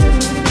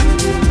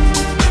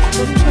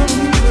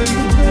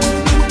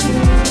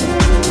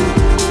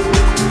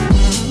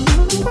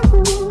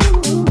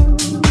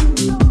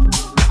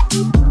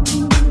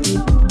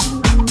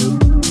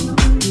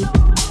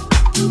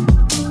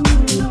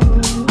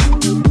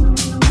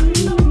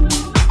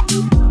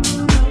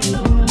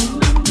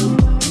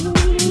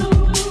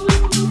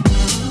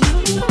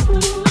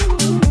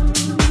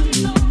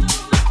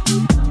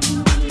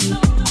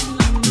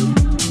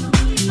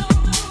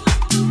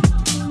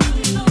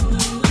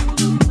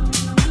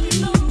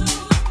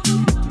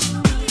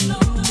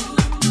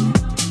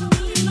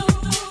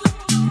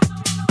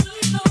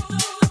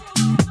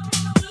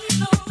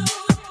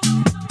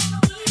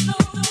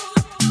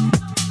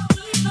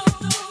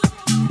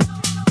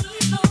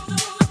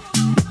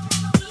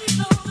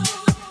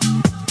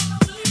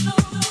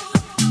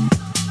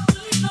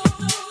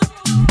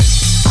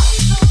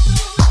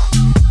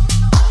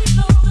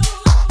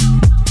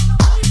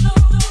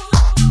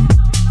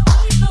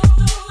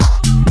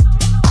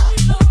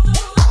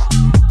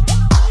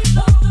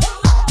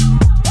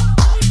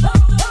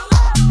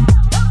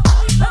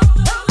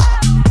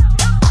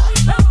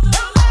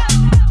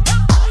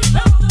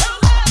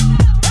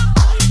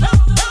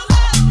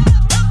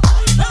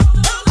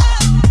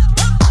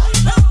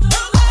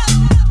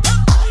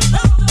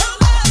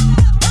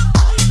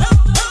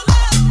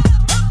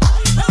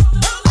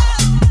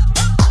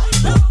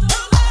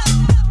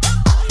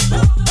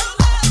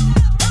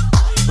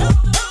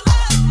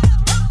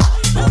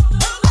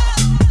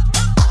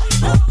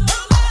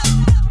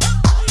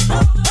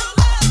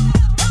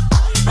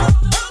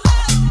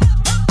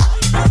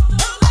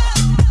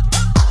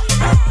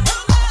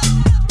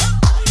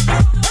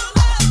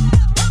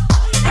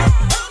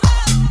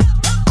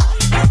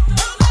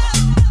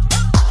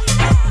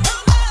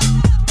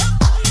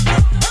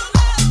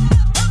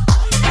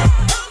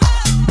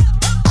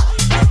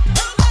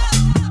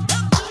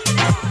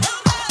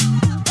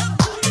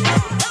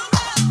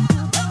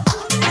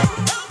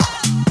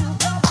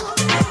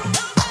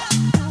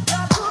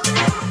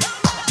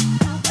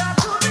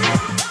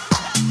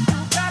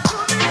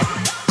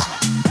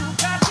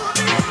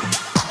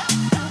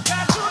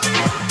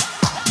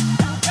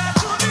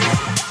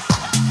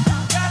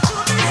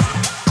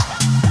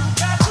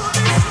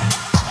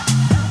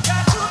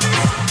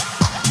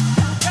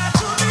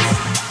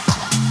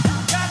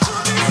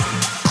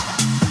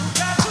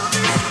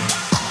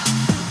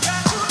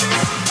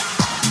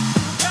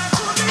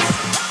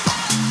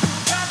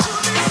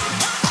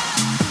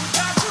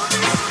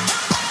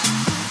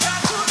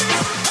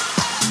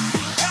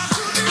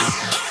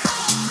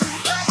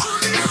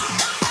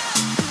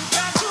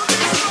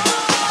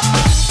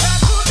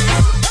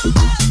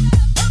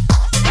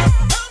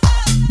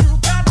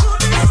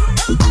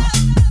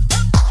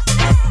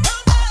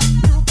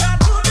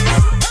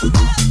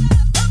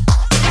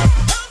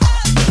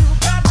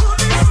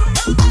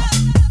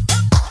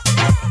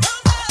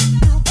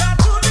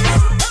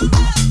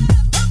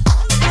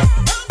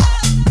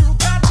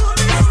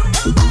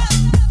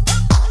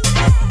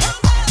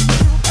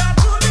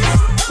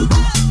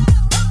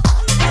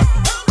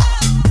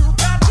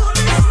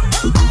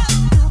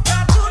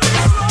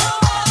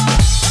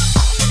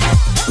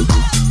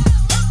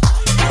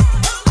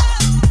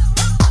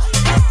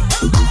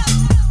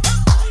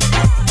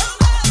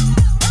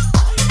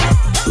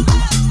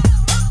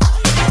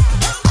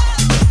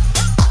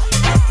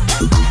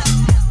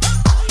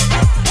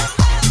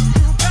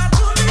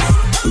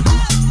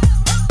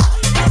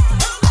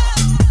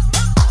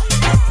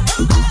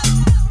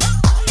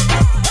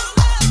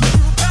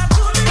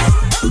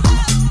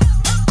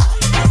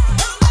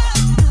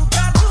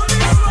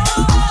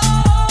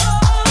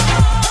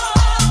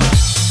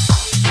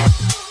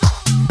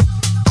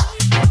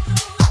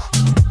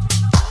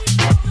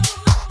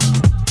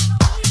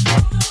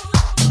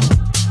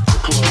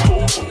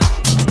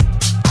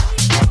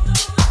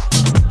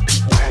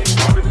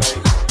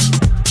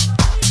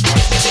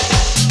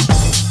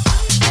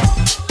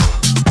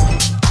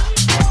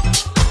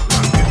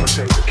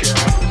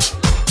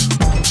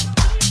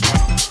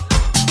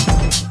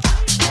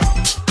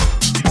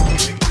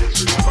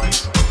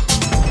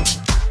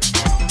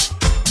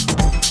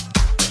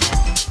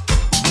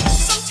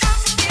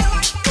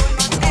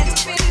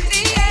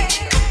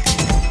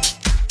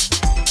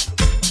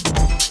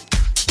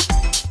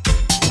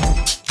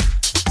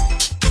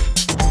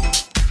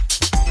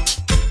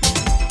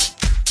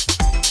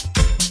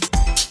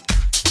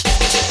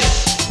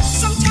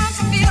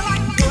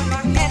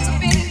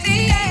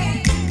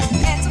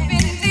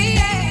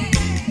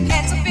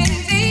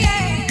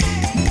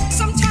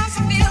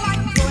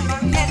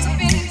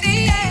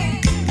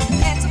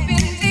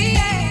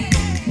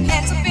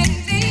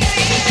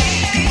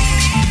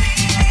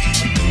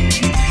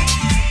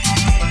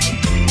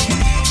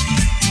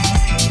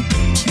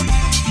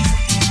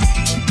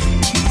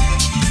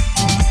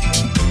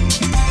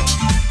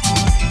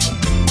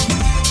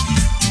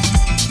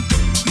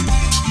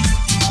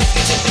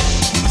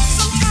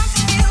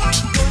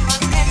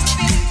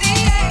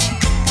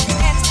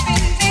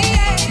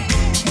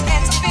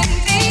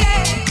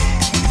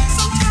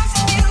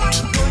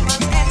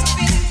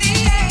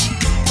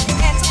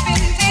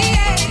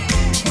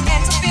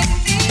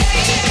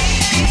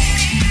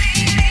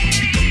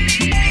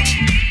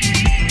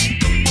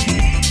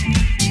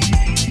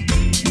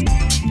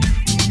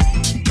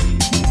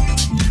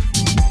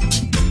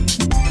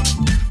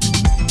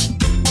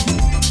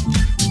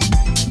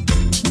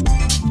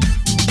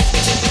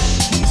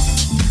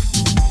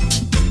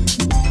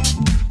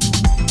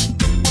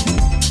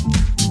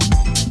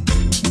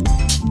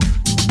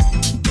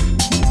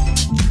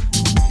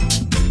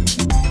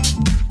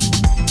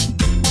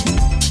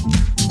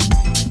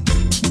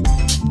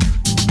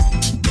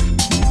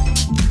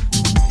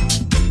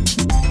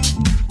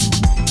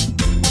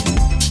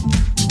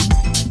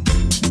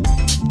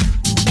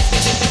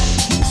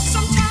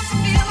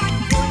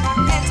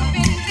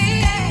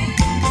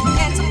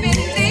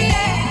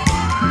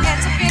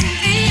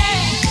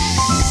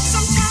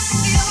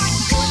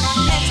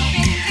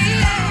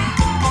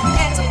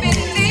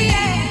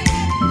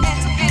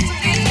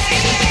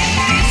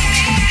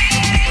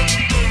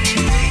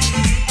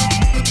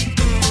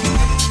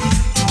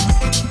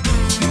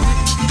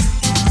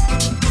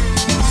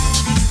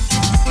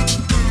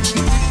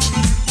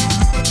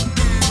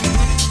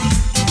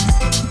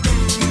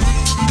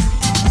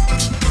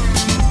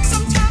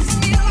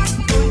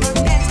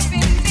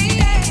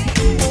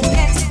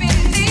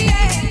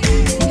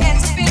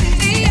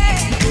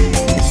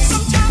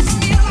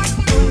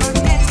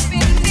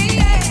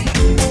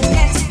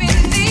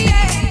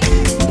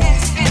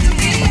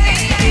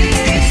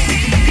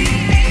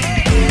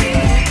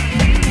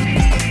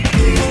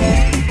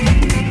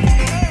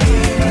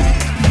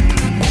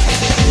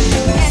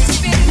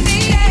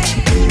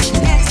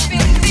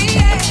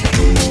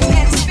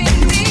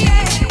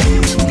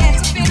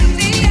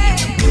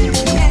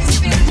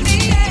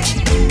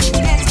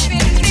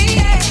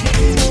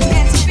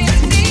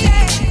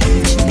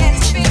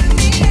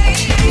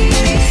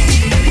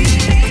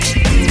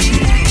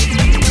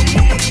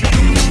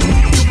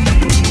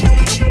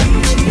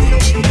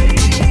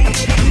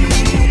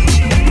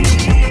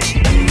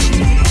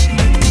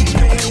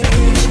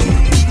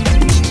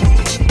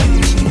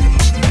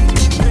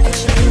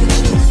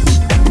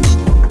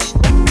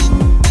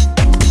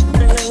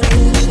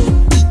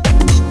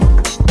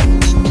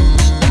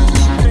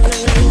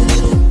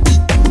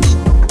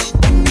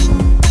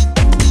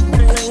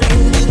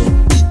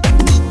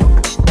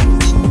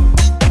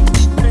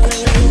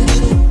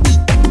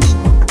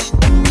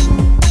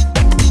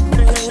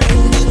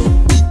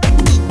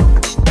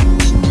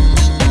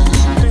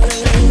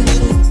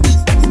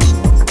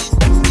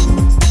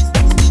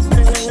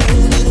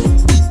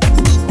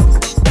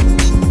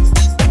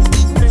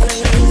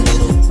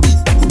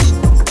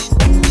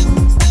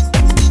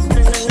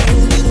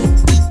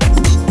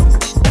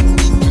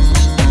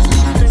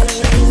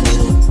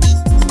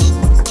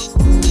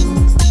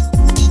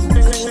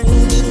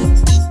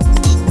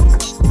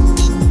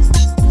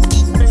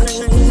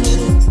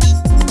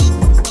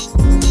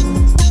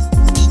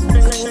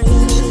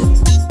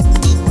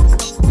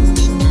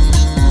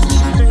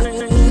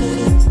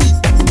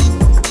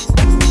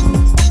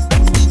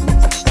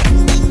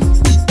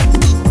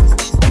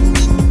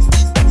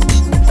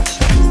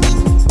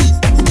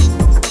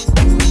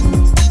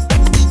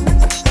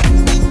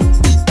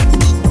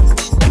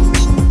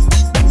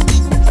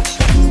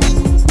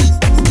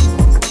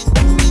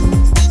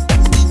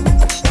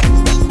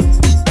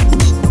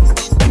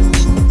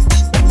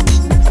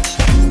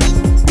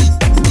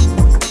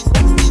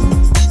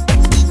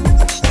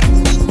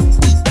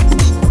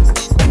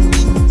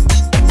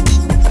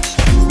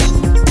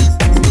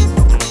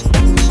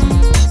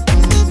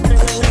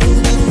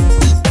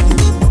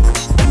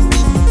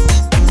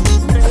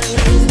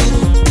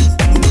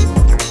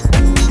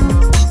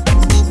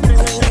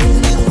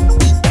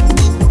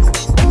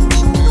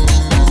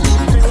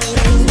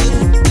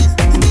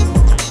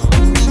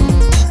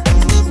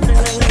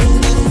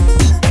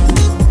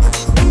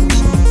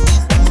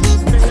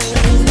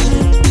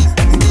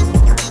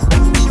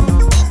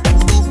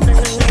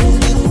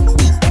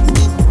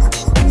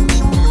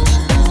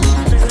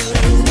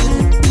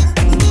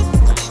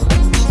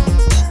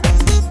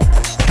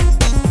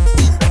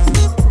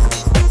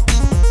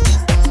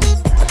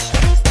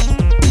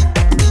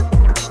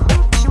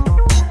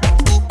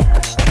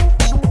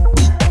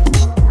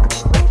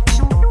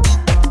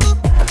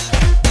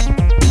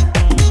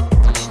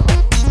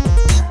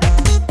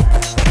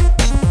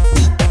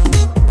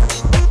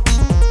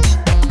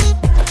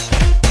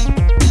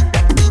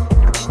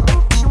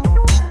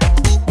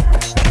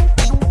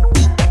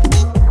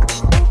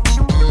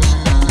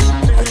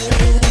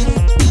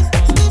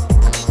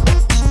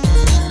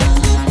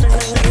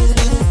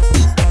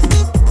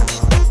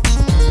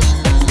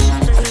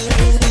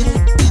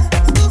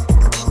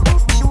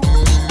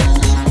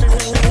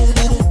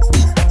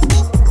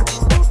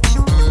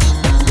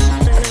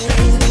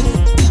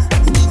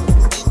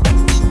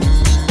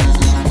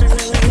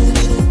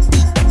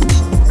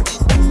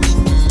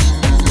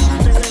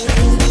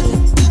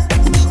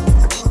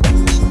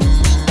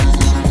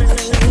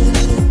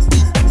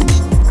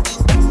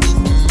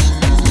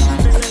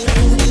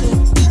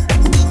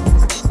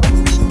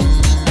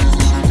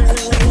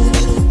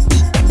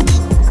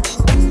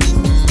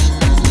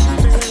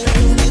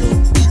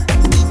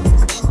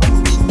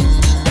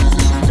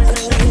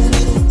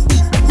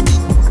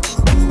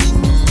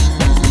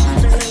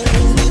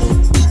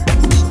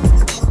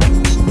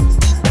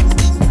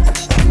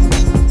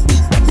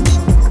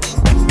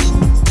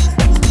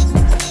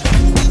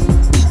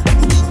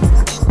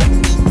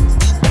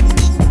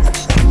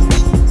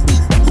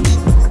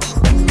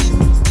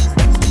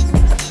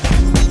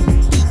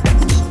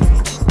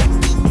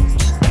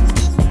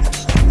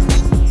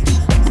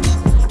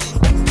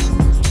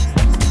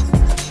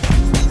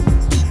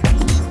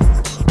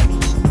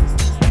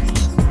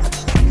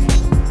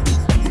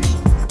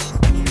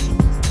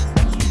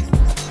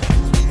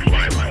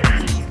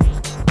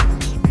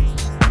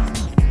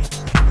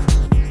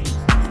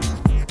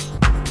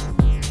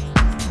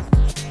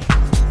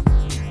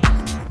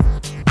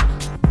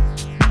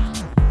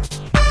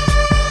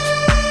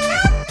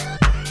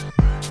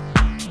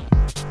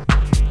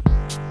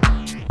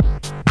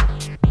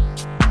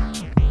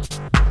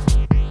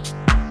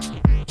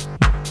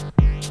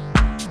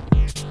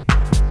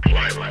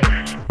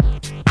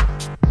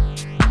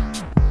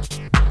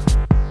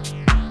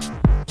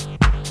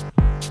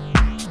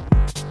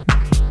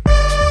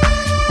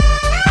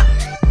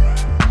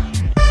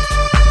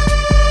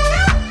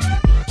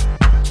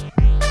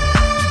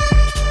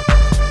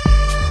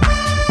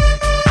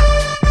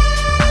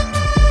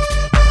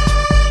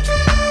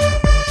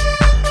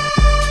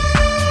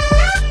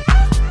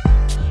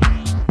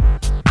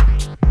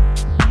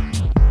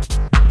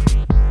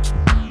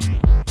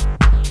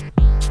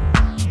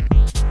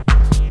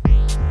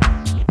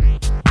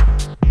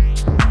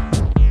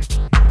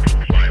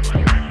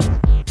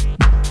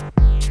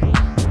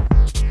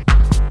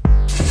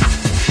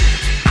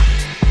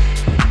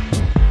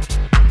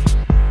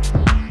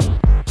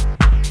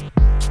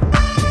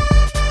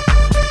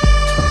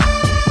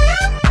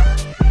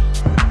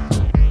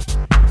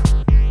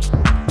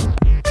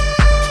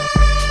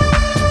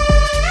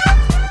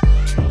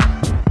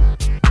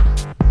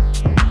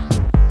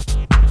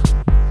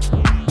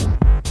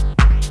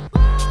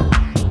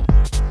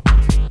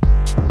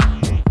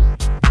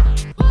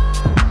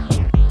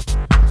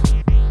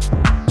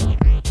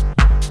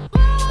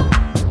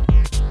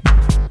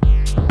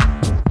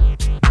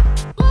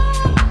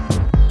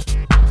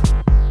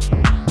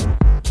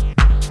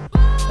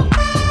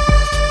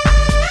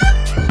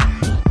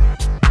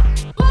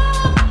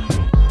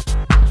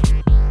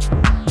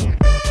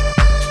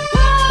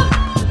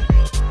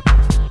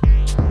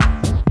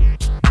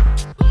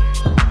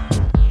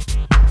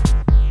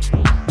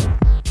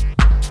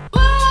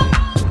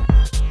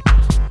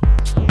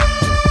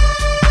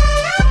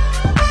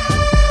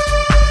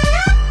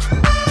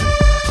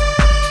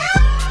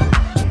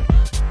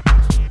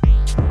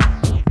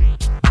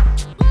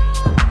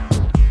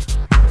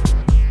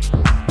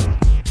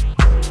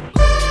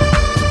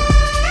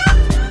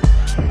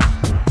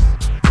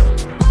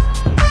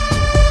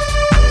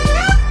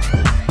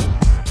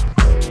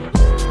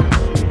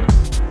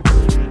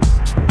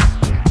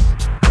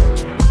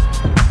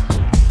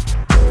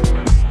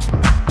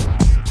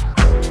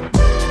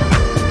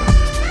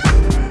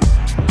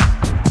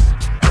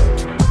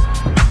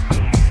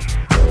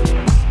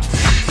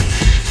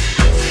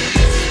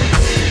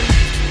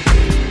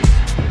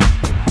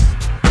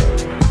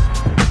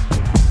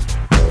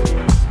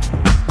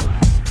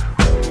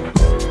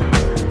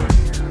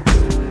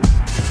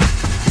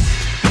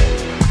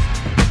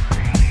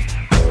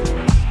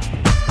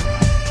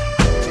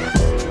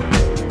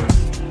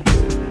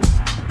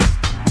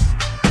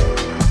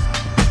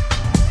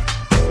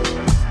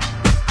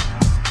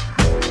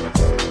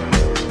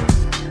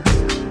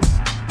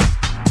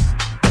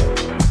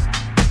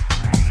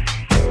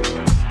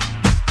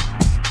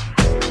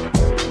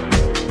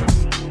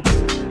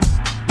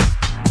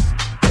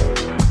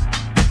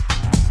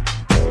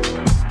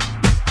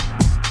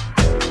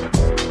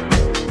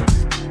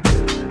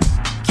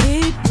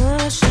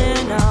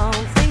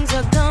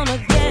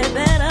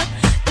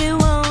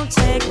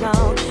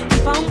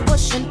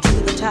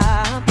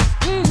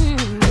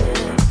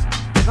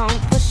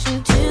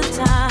 pushing to the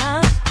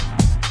top.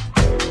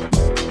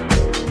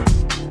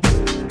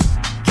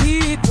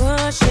 Keep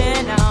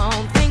pushing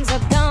on. Things are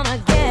gonna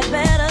get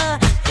better.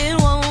 It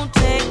won't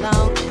take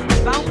long.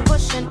 Keep on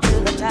pushing to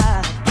the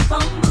top. Keep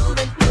on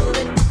moving,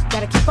 moving.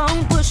 Gotta keep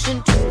on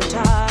pushing to the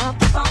top.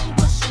 Keep on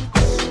pushing,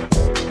 pushing.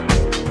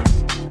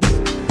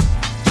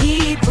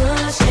 Keep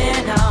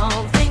pushing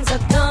on. Things are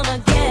gonna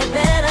get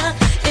better.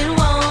 It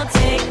won't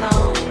take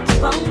long.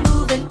 Keep on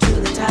moving to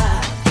the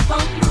top. Keep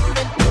on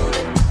moving,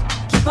 moving.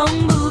 Keep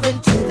on moving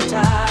to the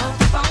top.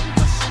 Keep on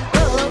pushing.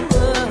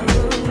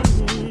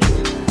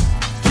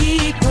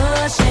 Keep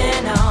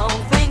pushing on.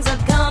 Things are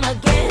gonna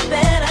get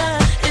better.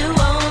 It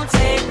won't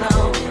take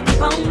long.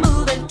 Keep on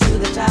moving to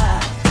the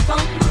top. Keep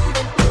on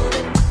moving,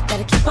 moving.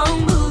 Gotta keep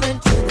on moving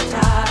to the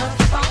top.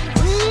 Keep on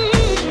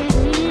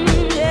pushing.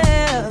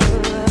 Yeah.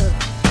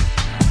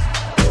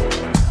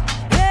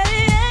 Yeah,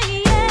 yeah,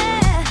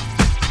 yeah.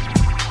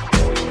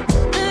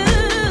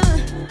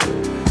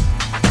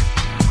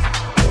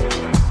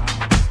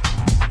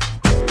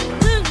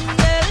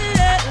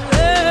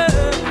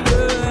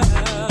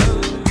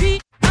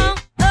 Keep on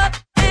up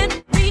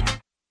and reach.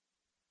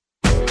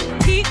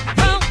 Keep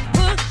on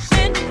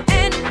pushing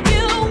and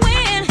you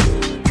win.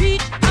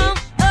 Reach on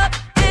up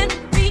and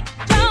reach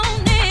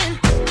on in.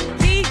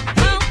 Keep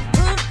on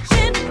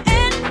pushing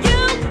and you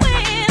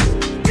win.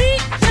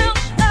 Reach on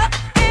up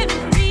and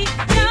reach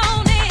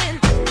on in.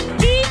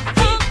 Keep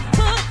on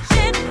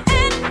pushing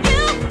and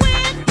you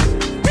win.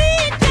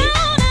 Reach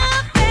on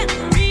up and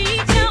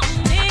reach on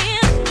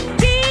in.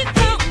 Keep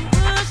on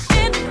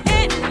pushing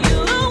and you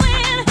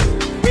win.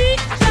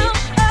 Reach on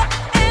up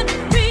and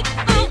reach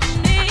on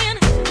in.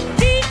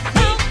 Keep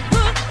on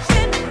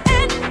pushing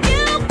and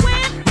you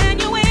win. And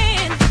you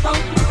win. Keep on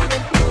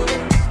moving,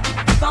 moving.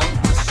 Keep on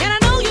pushing. And I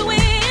know you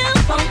will.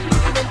 Keep on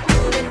moving,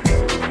 moving.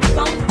 Keep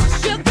on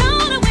pushing. You're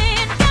gonna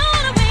win,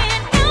 gonna win,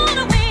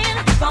 gonna win.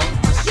 Keep on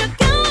pushing. You're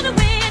gonna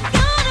win,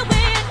 gonna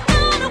win,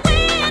 gonna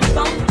win. Keep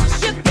on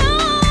pushing. You're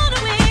gonna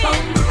win. Keep on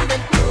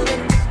moving,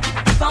 moving.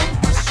 Keep on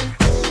pushing,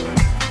 pushing.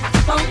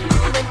 Keep on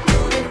moving,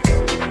 moving.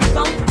 Keep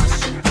on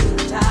pushing to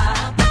the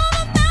top. All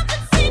the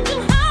mountains seem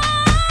too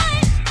high,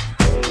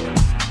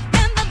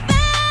 and the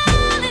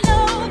valley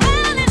low,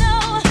 valley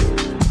low.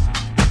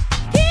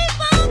 Keep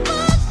on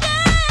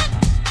pushing,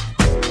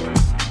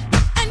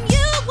 and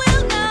you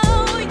will know,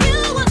 you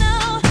will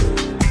know.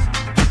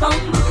 Keep on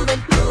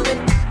moving, moving.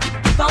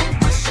 Keep on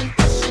pushing,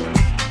 pushing.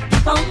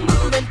 Keep on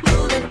moving,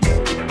 moving.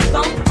 Keep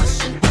on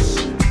pushing,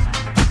 pushing.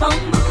 Keep on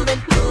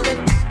moving, moving.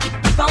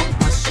 Keep on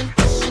pushing,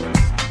 pushing.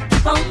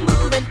 Keep on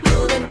moving,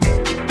 moving.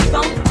 Keep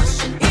on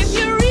pushing. If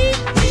you reach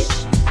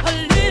a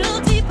little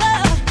deeper,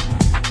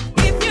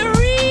 if you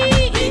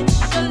reach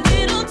a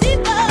little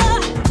deeper,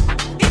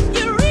 if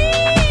you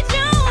reach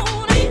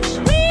on,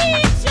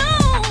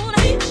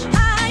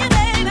 higher,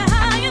 baby,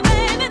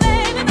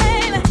 baby,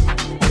 baby.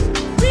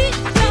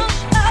 Reach on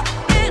up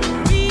and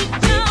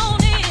reach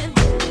on in.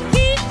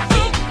 Keep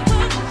on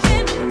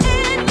pushing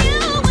and you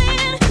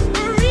win.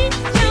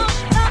 Reach on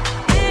up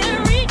and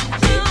reach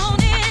on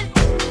in.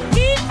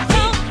 Keep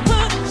on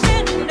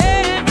pushing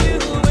and you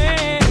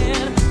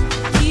win.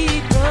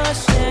 Keep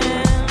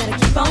pushing. Gotta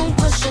keep on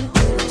pushing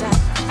to the top.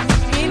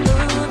 Keep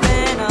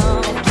moving on.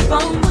 Gotta keep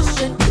on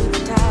pushing to the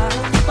top.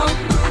 Keep on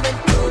moving,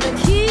 moving.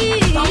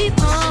 Keep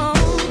on.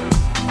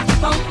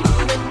 Keep on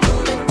moving,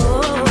 moving.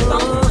 Keep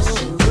on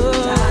pushing to the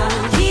top.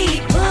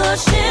 Keep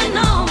pushing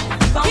on.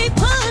 Keep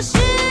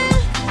pushing.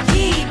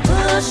 Keep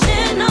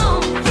pushing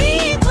on.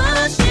 Keep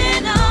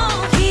pushing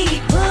on.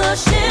 Keep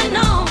pushing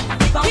on.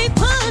 Keep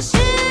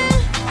pushing.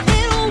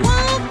 It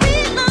won't be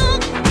long.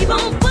 Keep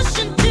on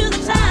pushing to the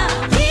top.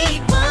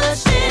 Keep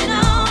pushing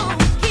on.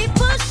 Keep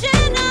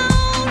pushing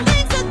on.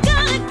 Things are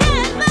gonna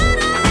get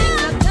better.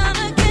 Things are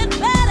gonna get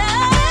better.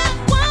 It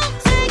won't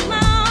take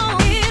long.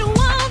 It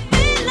won't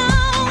be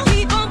long.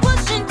 Keep on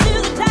pushing to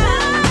the top.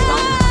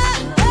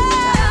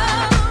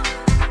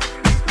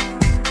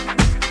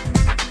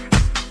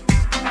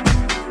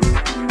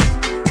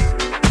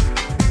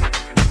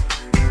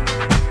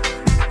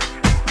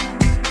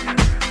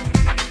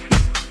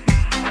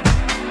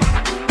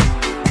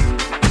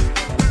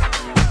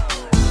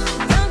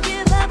 Don't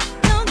give up,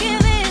 don't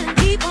give in.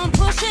 Keep on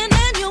pushing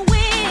and you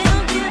win.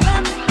 Don't give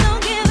up,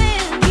 don't give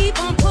in. Keep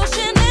on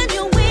pushing and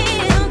you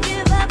win. Don't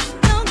give up,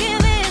 don't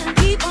give in.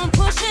 Keep on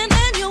pushing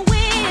and you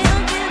win.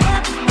 Don't give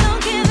up,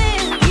 don't give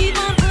in. Keep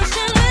on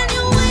pushing and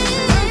you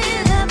win. Don't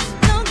give up,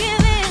 don't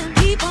give in.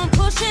 Keep on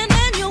pushing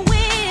and you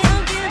win.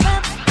 Don't give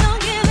up,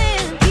 don't give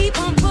in. Keep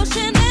on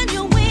pushing and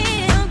you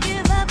win. Don't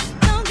give up,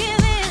 don't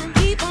give in.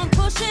 Keep on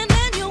pushing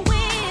and you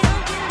win.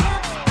 Don't give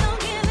up, don't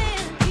give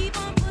in. Keep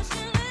on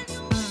pushing and you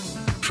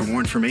win. For more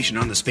information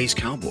on the Space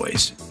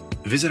Cowboys,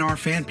 visit our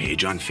fan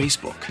page on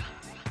Facebook.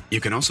 You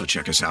can also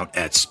check us out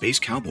at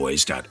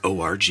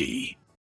spacecowboys.org.